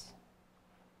in it.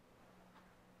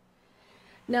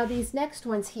 Now these next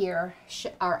ones here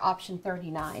are option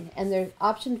 39, and their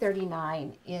option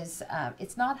 39 is,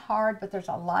 it's not hard, but there's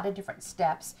a lot of different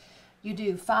steps. You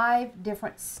do 5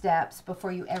 different steps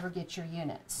before you ever get your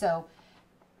unit. So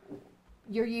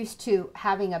you're used to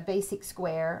having a basic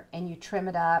square and you trim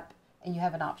it up and you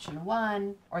have an option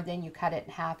 1, or then you cut it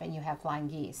in half and you have flying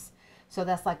geese. So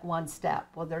that's like one step.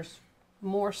 Well, there's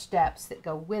more steps that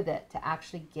go with it to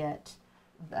actually get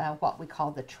what we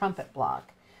call the trumpet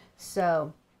block.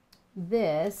 So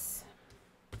this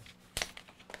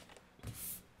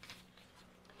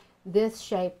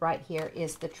shape right here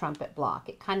is the trumpet block.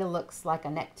 It kind of looks like a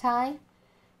necktie.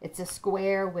 It's a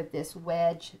square with this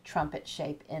wedge trumpet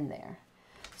shape in there.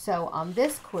 So on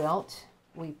this quilt,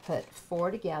 we put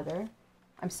 4 together.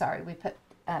 I'm sorry, we put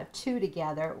 2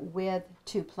 together with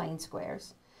 2 plain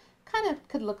squares. Kind of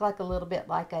could look like a little bit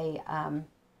like a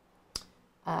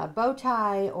bow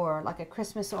tie or like a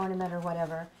Christmas ornament or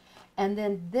whatever. And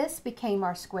then this became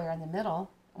our square in the middle.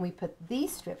 And we put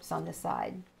these strips on the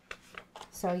side.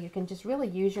 So you can just really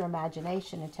use your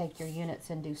imagination and take your units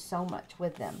and do so much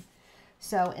with them.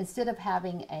 So instead of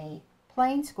having a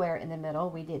plain square in the middle,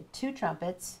 we did 2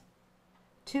 trumpets,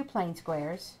 2 plain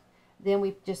squares. Then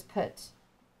we just put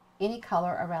any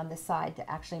color around the side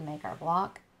to actually make our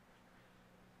block.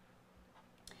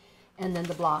 And then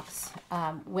the blocks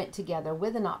went together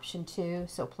with an option 2.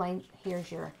 So plain,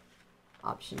 here's your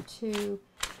option 2.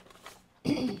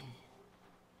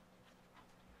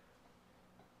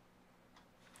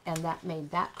 And that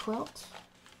made that quilt.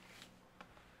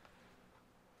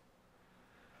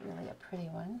 Really a pretty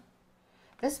one.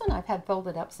 This one I've had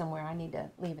folded up somewhere. I need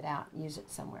to leave it out and use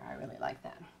it somewhere. I really like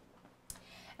that.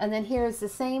 And then here's the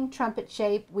same trumpet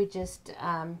shape. We just,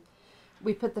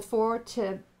 we put the 4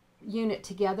 unit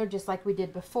together just like we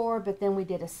did before, but then we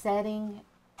did a setting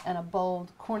and a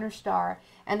bold corner star.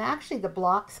 And actually the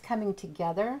blocks coming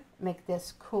together make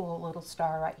this cool little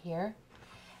star right here.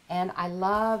 And I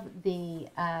love the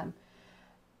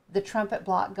trumpet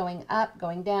block going up,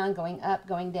 going down, going up,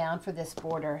 going down for this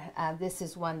border. This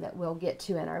is one that we'll get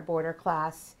to in our border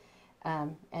class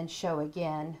and show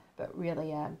again, but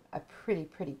really a pretty,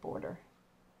 pretty border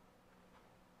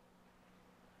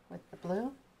with the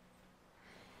blue.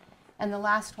 And the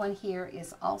last one here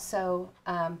is also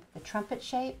the trumpet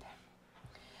shape.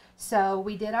 So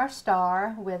we did our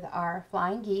star with our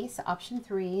flying geese, option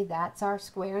 3. That's our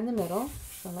square in the middle.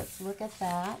 So let's look at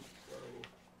that.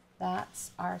 That's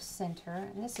our center.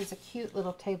 And this is a cute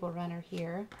little table runner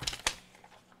here.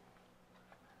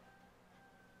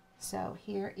 So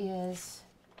here is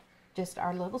just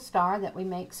our little star that we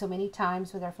make so many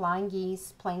times with our flying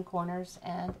geese, plain corners,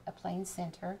 and a plain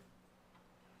center.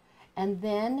 And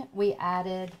then we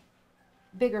added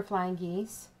bigger flying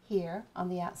geese here on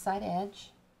the outside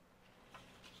edge.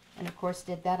 And of course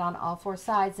did that on all 4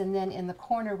 sides. And then in the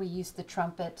corner we used the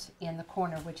trumpet in the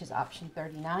corner, which is option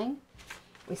 39.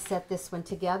 We set this one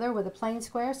together with a plain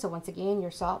square. So once again,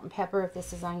 your salt and pepper, if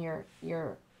this is on your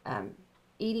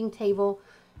eating table,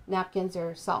 napkins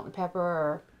or salt and pepper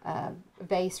or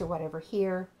vase or whatever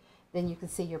here. then you can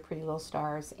see your pretty little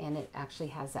stars, and it actually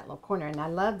has that little corner. And I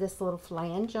love this little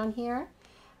flange on here.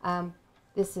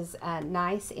 This is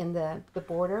nice in the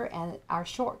border, and our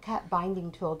shortcut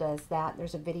binding tool does that.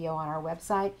 There's a video on our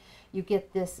website. You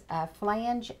get this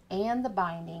flange and the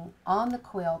binding on the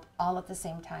quilt all at the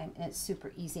same time, and it's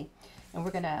super easy. And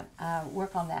we're going to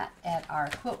work on that at our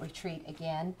quilt retreat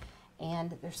again.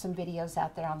 And there's some videos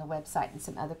out there on the website and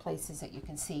some other places that you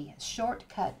can see.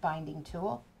 Shortcut binding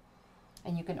tool,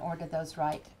 and you can order those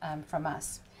right from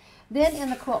us. Then in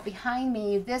the quilt behind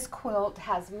me, this quilt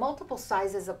has multiple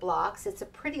sizes of blocks. It's a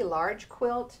pretty large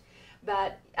quilt,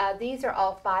 but these are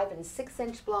all 5 and 6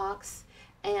 inch blocks.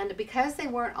 And because they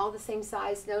weren't all the same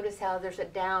size, notice how there's a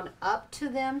down up to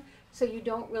them, so you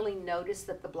don't really notice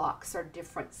that the blocks are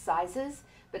different sizes,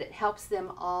 but it helps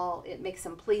them all, it makes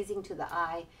them pleasing to the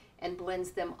eye and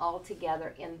blends them all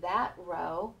together in that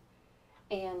row.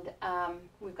 And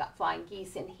we've got flying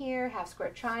geese in here, half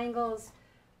square triangles.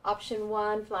 Option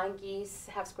 1, flying geese,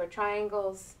 half square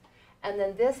triangles. And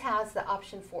then this has the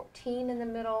option 14 in the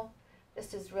middle.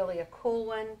 This is really a cool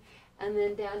one. And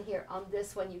then down here on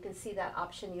this one, you can see that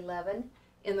option 11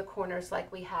 in the corners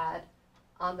like we had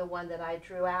on the one that I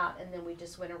drew out. And then we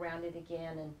just went around it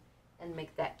again and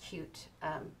make that cute,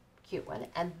 cute one.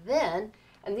 And then,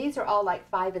 and these are all like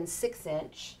 5 and 6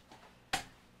 inch.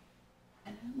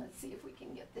 And let's see if we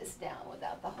can get this down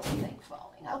without the whole thing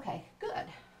falling. Okay, good.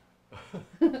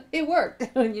 It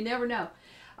worked. You never know.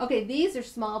 Okay, these are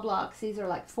small blocks. These are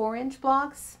like 4 inch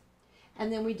blocks.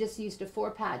 And then we just used a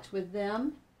 4 patch with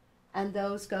them. And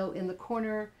those go in the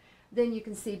corner. Then you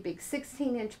can see big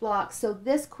 16 inch blocks. So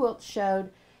this quilt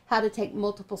showed how to take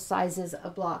multiple sizes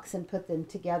of blocks and put them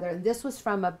together. And this was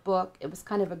from a book. It was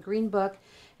kind of a green book,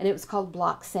 and it was called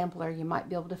Block Sampler. You might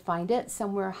be able to find it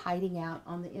somewhere hiding out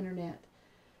on the internet.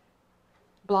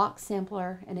 Block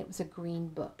Sampler, and it was a green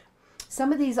book.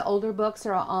 Some of these older books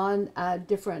are on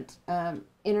different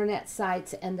internet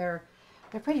sites, and they're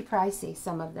pretty pricey.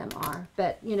 Some of them are,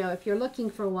 but you know, if you're looking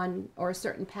for one or a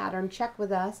certain pattern, check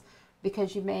with us,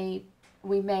 because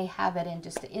we may have it in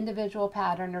just an individual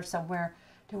pattern or somewhere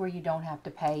to where you don't have to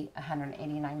pay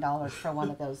 $189 for one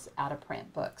of those out of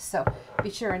print books. So be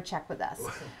sure and check with us.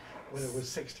 When it was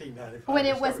 $16.95. When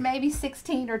it was maybe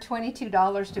 $16 or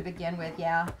 $22 to begin with,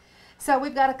 yeah. So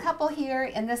we've got a couple here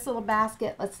in this little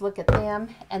basket. Let's look at them.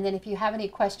 And then if you have any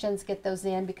questions, get those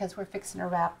in, because we're fixing to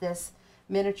wrap this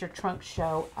miniature trunk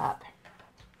show up.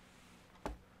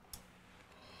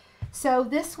 So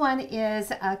this one is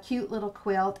a cute little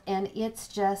quilt, and it's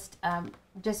just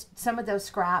some of those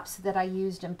scraps that I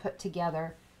used and put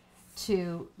together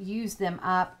to use them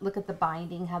up. Look at the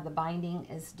binding, how the binding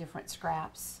is different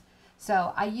scraps.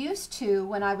 So I used to,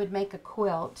 when I would make a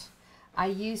quilt, I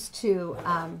used to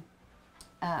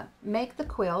make the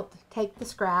quilt, take the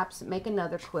scraps, make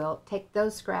another quilt, take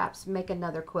those scraps, make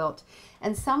another quilt.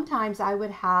 And sometimes I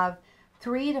would have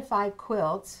 3 to 5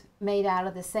 quilts made out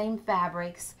of the same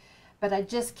fabrics, but I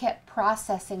just kept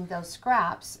processing those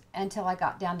scraps until I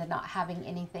got down to not having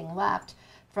anything left,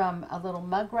 from a little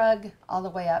mug rug all the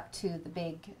way up to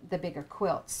the bigger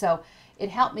quilt. So it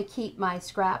helped me keep my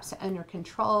scraps under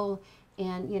control.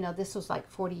 And you know, this was like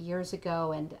 40 years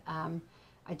ago, and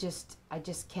I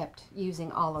just kept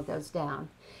using all of those down.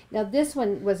 Now this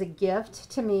one was a gift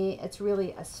to me. It's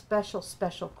really a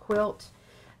special quilt,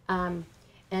 and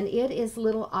it is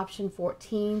little option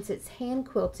 14s. It's hand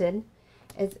quilted.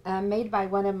 It's made by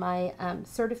one of my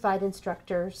certified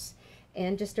instructors,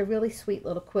 and just a really sweet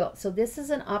little quilt. So this is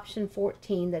an option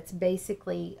 14 that's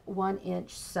basically 1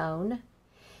 inch sewn.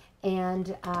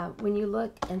 And when you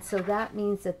look, and so that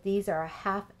means that these are a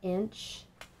 1/2 inch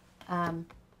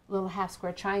little half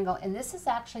square triangle, and this is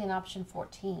actually an option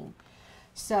 14.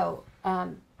 So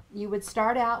you would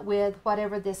start out with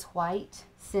whatever this white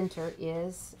center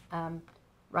is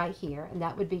right here, and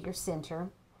that would be your center.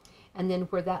 And then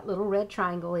where that little red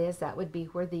triangle is, that would be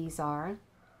where these are.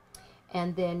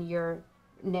 And then your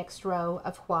next row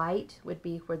of white would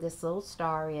be where this little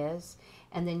star is.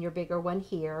 And then your bigger one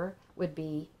here would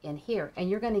be in here. And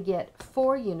you're going to get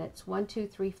 4 units, 1, 2,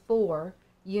 3, 4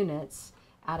 units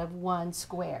out of 1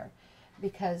 square.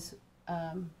 Because,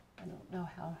 I don't know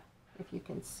how, if you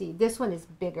can see, this one is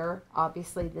bigger,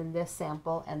 obviously, than this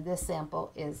sample. And this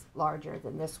sample is larger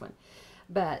than this one.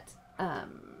 But,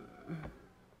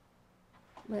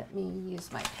 let me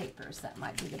use my papers. That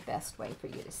might be the best way for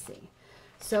you to see.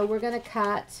 So we're going to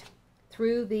cut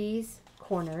through these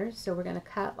corners. So we're going to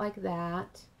cut like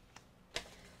that.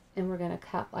 And we're going to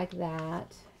cut like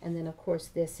that. And then, of course,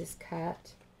 this is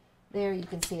cut. There you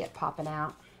can see it popping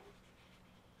out.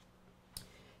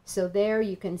 So there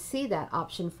you can see that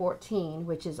option 14,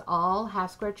 which is all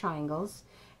half square triangles.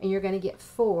 and you're going to get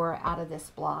 4 out of this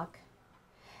block.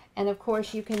 And of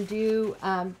course you can do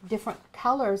different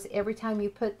colors every time you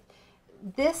put.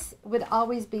 This would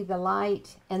always be the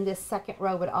light, and this second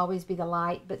row would always be the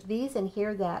light, but these in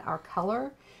here that are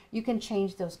color, you can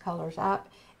change those colors up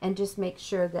and just make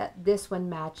sure that this one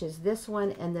matches this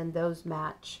one, and then those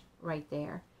match right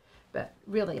there. But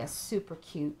really a super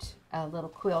cute little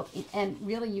quilt, and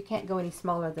really you can't go any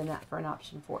smaller than that for an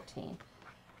option 14.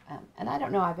 And I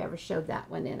don't know I've ever showed that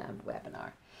one in a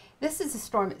webinar. This is a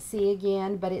Storm at Sea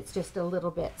again, but it's just a little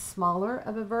bit smaller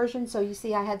of a version. So you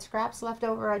see I had scraps left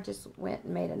over. I just went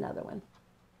and made another one.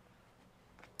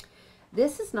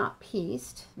 This is not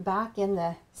pieced. Back in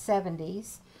the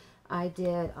 70s, I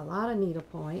did a lot of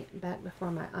needlepoint back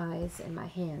before my eyes and my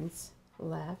hands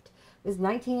left. It was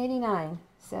 1989,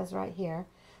 says right here.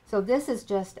 So this is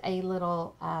just a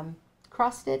little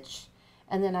cross stitch,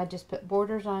 and then I just put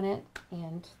borders on it,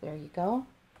 and there you go.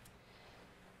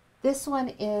 This one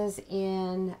is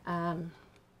in,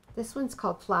 this one's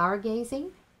called Flower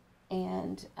Gazing,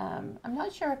 and I'm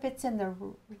not sure if it's in the...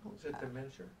 Is it the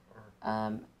miniature?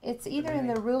 Or it's either in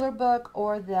the ruler book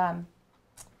or the...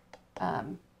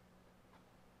 mini?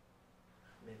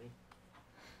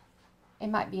 It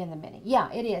might be in the mini.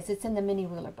 Yeah, it is. It's in the mini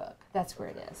ruler book. That's where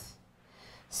it is.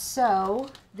 So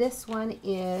this one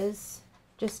is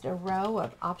just a row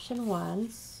of option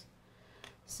 1s.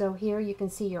 So here you can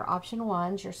see your option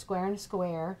 1s, your square and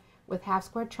square with half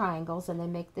square triangles, and they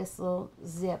make this little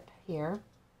zip here.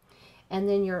 And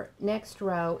then your next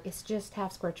row is just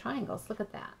half square triangles. Look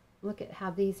at that. Look at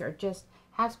how these are just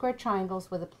half square triangles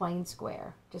with a plain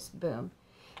square. Just boom.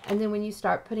 And then when you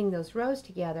start putting those rows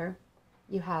together,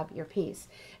 you have your piece.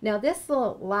 Now this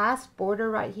little last border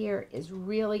right here is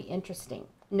really interesting.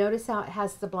 Notice how it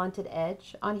has the blunted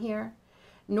edge on here.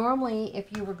 Normally,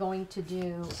 if you were going to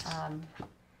do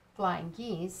flying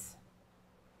geese,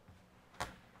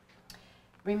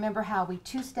 remember how we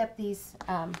two-step these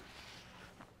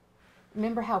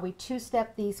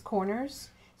corners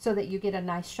so that you get a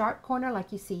nice sharp corner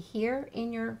like you see here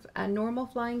in your normal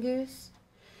flying goose.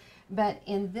 But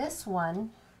in this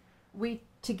one,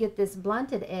 to get this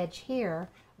blunted edge here,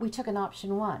 we took an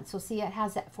option 1. So see, it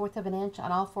has that 1/4 of an inch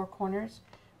on all 4 corners.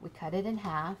 We cut it in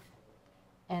half,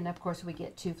 and of course we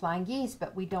get 2 flying geese,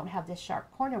 but we don't have this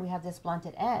sharp corner, we have this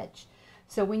blunted edge.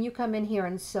 So when you come in here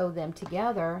and sew them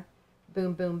together,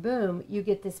 boom, boom, boom, you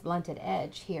get this blunted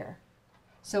edge here.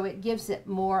 So it gives it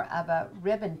more of a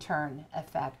ribbon turn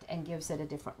effect and gives it a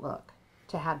different look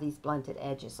to have these blunted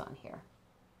edges on here.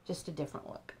 Just a different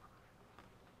look.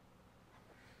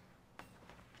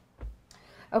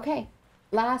 Okay,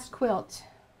 last quilt.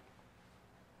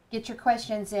 Get your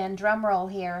questions in. Drum roll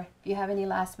here. If you have any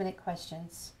last minute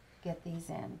questions, get these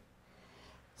in.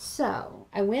 So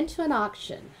I went to an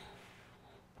auction,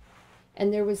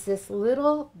 and there was this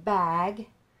little bag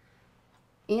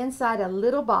inside a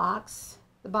little box.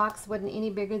 The box wasn't any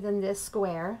bigger than this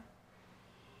square.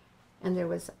 And there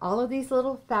was all of these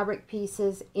little fabric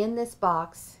pieces in this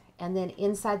box, and then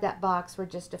inside that box were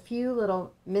just a few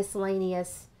little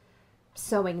miscellaneous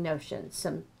sewing notions.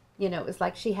 Some, you know, it was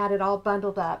like she had it all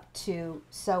bundled up to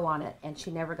sew on it, and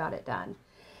she never got it done.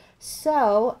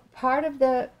 So part of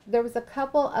there was a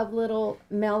couple of little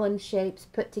melon shapes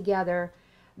put together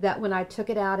that when I took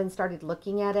it out and started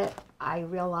looking at it, I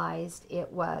realized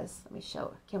it was, let me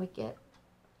show, can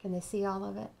they see all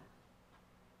of it?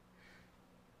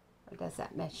 Or does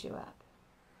that mess you up?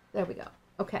 There we go.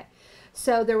 Okay.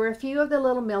 So there were a few of the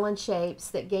little melon shapes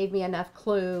that gave me enough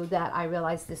clue that I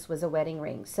realized this was a wedding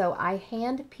ring. So I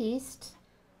hand pieced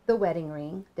the wedding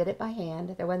ring, did it by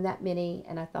hand. There wasn't that many,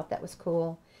 and I thought that was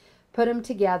cool. Put them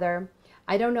together.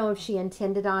 I don't know if she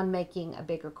intended on making a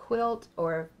bigger quilt,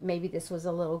 or maybe this was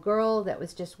a little girl that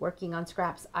was just working on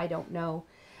scraps. I don't know.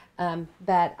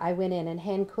 But I went in and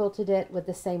hand quilted it with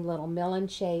the same little melon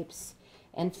shapes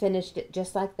and finished it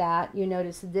just like that. You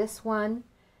notice this one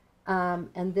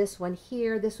and this one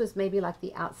here. This was maybe like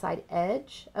the outside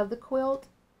edge of the quilt,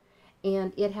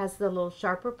 and it has the little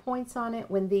sharper points on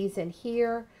it, when these in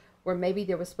here where maybe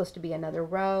there was supposed to be another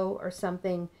row or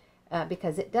something,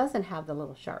 because it doesn't have the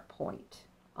little sharp point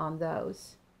on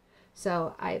those.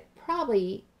 So I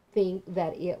probably think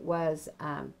that it was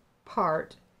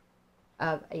part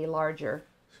of a larger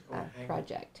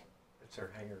project. It's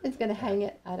her hanger. It's going to hang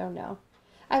it. I don't know.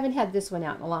 I haven't had this one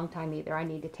out in a long time either. I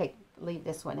need to leave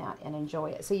this one out and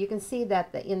enjoy it. So you can see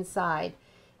that the inside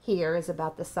here is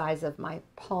about the size of my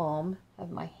palm of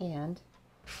my hand.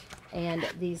 And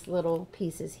these little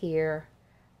pieces here,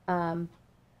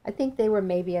 I think they were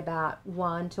maybe about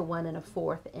 1 to 1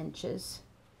 1/4 inches.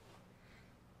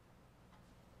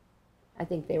 I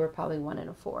think they were probably 1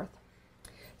 1/4.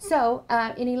 So,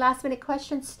 any last minute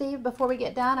questions, Steve, before we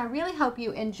get done? I really hope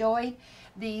you enjoyed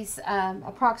these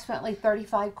approximately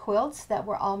 35 quilts that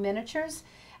were all miniatures.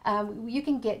 You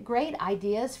can get great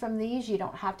ideas from these. You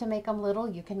don't have to make them little.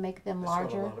 You can make them larger.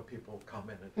 That's what a lot of people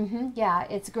commented. Yeah,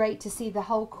 it's great to see the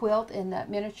whole quilt in the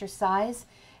miniature size.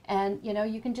 And, you know,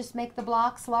 you can just make the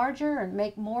blocks larger and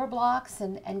make more blocks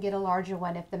and get a larger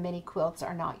one if the mini quilts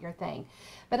are not your thing.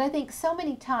 But I think so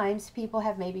many times people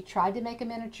have maybe tried to make a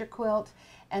miniature quilt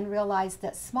and realized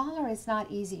that smaller is not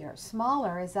easier.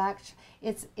 Smaller is actually,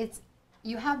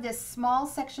 you have this small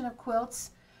section of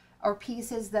quilts or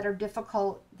pieces that are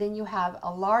difficult, then you have a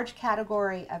large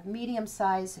category of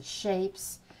medium-sized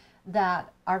shapes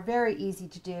that are very easy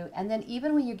to do. And then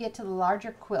even when you get to the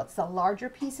larger quilts, the larger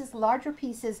pieces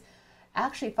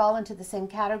actually fall into the same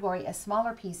category as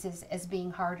smaller pieces as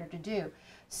being harder to do.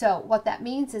 So what that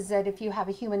means is that if you have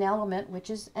a human element, which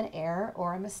is an error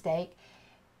or a mistake,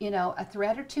 you know, a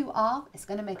thread or two off is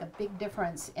going to make a big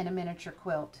difference in a miniature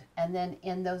quilt. And then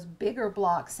in those bigger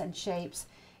blocks and shapes,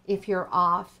 if you're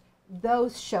off,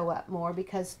 those show up more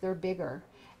because they're bigger.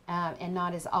 And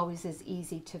not as always as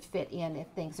easy to fit in if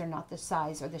things are not the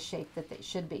size or the shape that they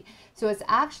should be. So it's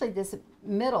actually this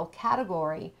middle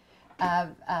category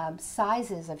of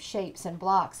sizes of shapes and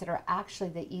blocks that are actually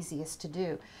the easiest to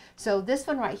do. So this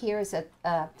one right here is a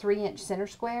 3-inch center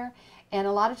square, and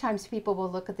a lot of times people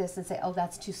will look at this and say, oh,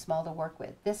 that's too small to work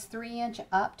with. This 3-inch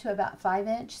up to about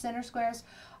 5-inch center squares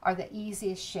are the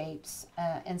easiest shapes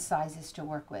and sizes to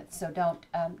work with. So don't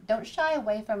shy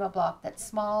away from a block that's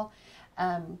small.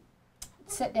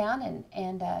 Sit down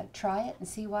and try it and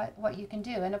see what you can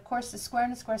do. And of course, the square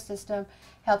and the square system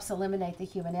helps eliminate the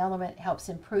human element, helps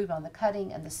improve on the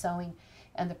cutting and the sewing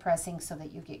and the pressing so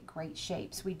that you get great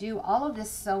shapes. We do all of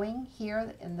this sewing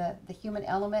here in the human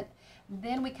element,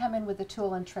 then we come in with the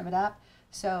tool and trim it up.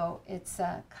 So it's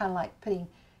kind of like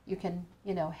you can,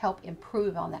 you know, help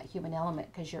improve on that human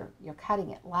element because you're cutting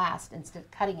it last instead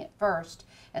of cutting it first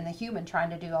and the human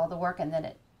trying to do all the work, and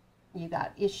then you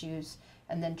got issues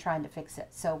and then trying to fix it.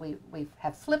 So we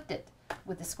have flipped it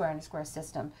with the square and the square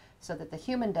system so that the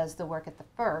human does the work at the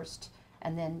first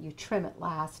and then you trim it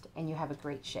last and you have a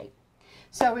great shape.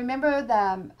 So remember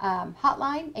the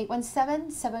hotline,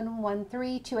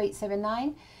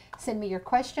 817-713-2879. Send me your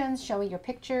questions, show me your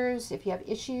pictures. If you have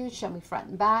issues, show me front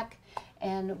and back,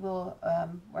 and we're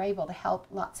able to help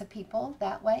lots of people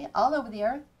that way all over the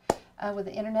earth. With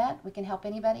the internet, we can help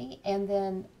anybody. And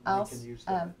then also,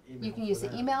 you can use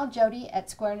the email,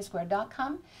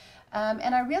 jody@squareandsquare.com.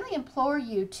 And I really implore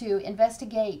you to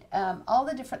investigate all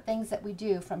the different things that we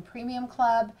do, from Premium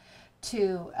Club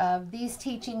to these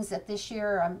teachings that this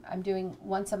year I'm doing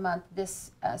once a month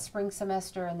this spring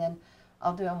semester, and then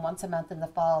I'll do them once a month in the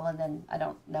fall, and then I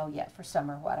don't know yet for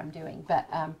summer what I'm doing. But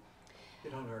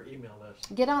get on our email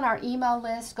list. Get on our email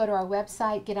list. Go to our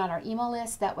website. Get on our email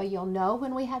list. That way you'll know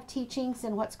when we have teachings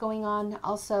and what's going on.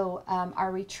 Also,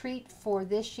 our retreat for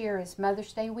this year is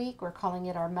Mother's Day week. We're calling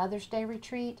it our Mother's Day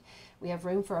retreat. We have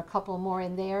room for a couple more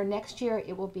in there. Next year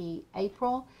it will be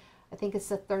April. I think it's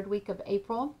the 3rd week of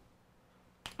April.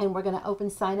 And we're going to open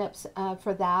sign-ups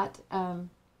for that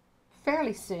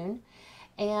fairly soon.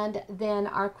 And then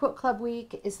our Quilt Club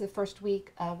week is the 1st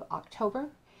week of October.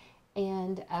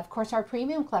 And of course, our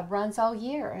Premium Club runs all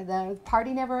year. The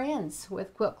party never ends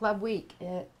with Quilt Club week.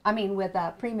 With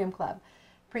Premium Club.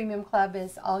 Premium Club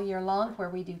is all year long, where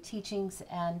we do teachings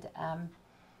and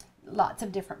lots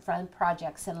of different fun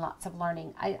projects and lots of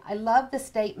learning. I love the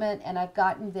statement, and I've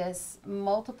gotten this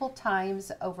multiple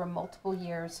times over multiple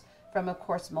years from, of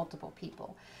course, multiple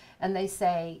people. And they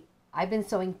say, I've been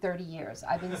sewing 30 years.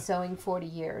 I've been sewing 40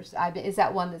 years. Is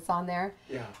that one that's on there?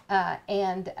 Yeah.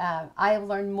 I have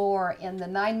learned more in the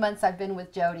 9 months I've been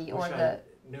with Jody, I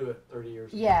knew it 30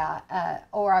 years ago. Yeah,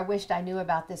 or I wished I knew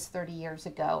about this 30 years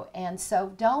ago. And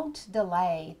so don't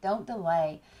delay. Don't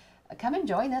delay. Come and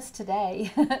join us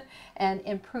today and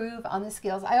improve on the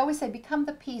skills. I always say, become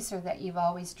the piecer that you've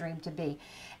always dreamed to be.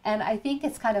 And I think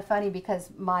it's kind of funny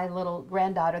because my little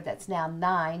granddaughter that's now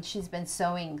 9, she's been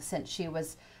sewing since she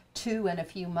was 2 in a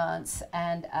few months,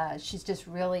 and she's just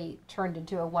really turned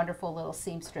into a wonderful little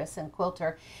seamstress and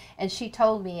quilter. And she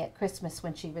told me at Christmas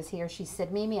when she was here, she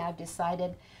said, Mimi, I've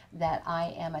decided that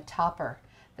I am a topper,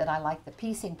 that I like the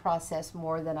piecing process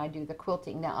more than I do the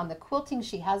quilting. Now on the quilting,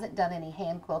 she hasn't done any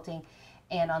hand quilting,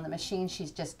 and on the machine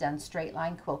she's just done straight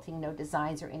line quilting, no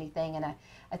designs or anything. And I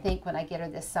think when I get her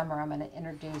this summer, I'm going to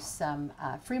introduce some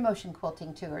free motion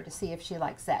quilting to her to see if she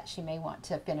likes that. She may want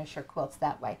to finish her quilts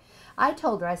that way. I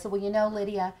told her, I said, well, you know,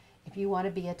 Lydia, If you want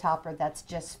to be a topper, that's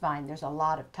just fine. There's a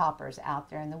lot of toppers out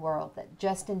there in the world that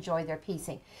just enjoy their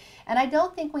piecing. And I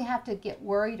don't think we have to get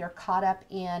worried or caught up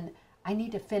in, I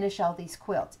need to finish all these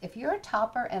quilts. If you're a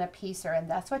topper and a piecer and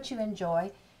that's what you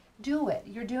enjoy, do it.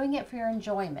 You're doing it for your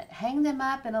enjoyment. Hang them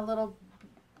up in a little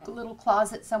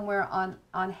closet somewhere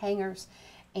on hangers.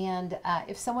 And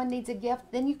if someone needs a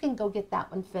gift, then you can go get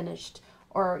that one finished.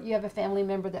 Or you have a family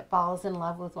member that falls in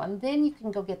love with one, then you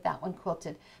can go get that one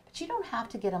quilted. But you don't have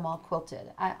to get them all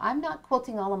quilted. I'm not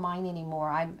quilting all of mine anymore.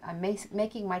 I'm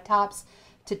making my tops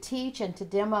to teach and to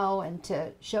demo and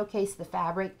to showcase the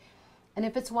fabric. And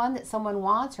if it's one that someone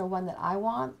wants or one that I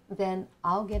want, then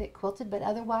I'll get it quilted. But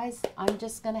otherwise, I'm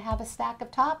just going to have a stack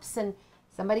of tops, and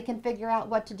somebody can figure out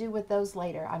what to do with those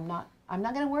later. I'm not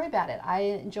going to worry about it. I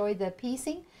enjoy the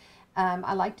piecing.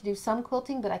 I like to do some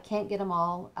quilting, but I can't get them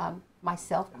all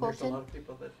myself quilted. And there's a lot of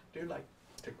people that do like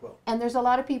to quilt. And there's a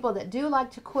lot of people that do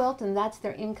like to quilt, and that's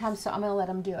their income, so I'm going to let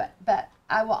them do it. But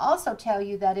I will also tell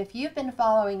you that if you've been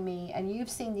following me and you've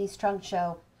seen these trunk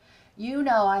show, you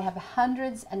know I have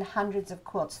hundreds and hundreds of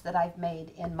quilts that I've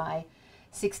made in my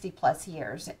 60 plus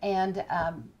years. And,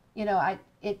 you know,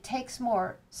 it takes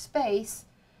more space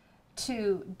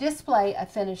to display a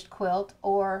finished quilt,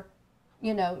 or,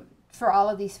 you know, for all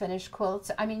of these finished quilts.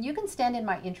 I mean, you can stand in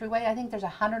my entryway. I think there's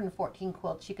 114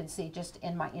 quilts you can see just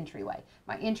in my entryway.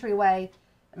 My entryway,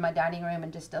 my dining room,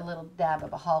 and just a little dab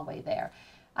of a hallway there.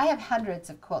 I have hundreds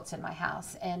of quilts in my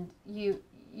house, and you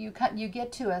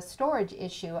get to a storage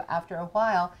issue after a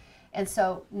while, and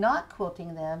so not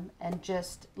quilting them and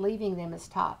just leaving them as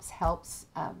tops helps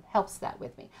that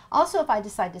with me. Also, if I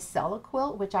decide to sell a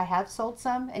quilt, which I have sold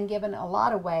some and given a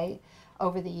lot away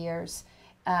over the years,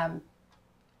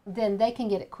 then they can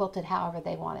get it quilted however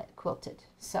they want it quilted.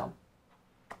 So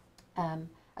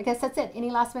I guess that's it. Any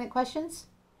last minute questions?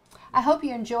 I hope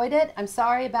you enjoyed it. I'm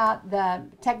sorry about the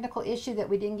technical issue that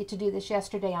we didn't get to do this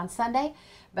yesterday on Sunday,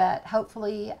 but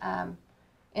hopefully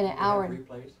in an hour and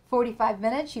 45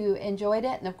 minutes you enjoyed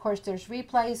it. And of course there's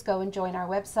replays. Go and join our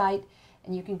website,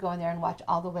 and you can go in there and watch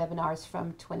all the webinars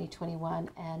from 2021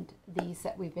 and these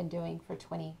that we've been doing for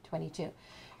 2022.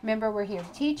 Remember, we're here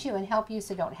to teach you and help you,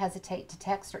 so don't hesitate to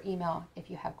text or email if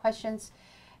you have questions,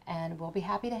 and we'll be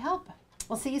happy to help.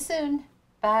 We'll see you soon.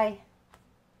 Bye.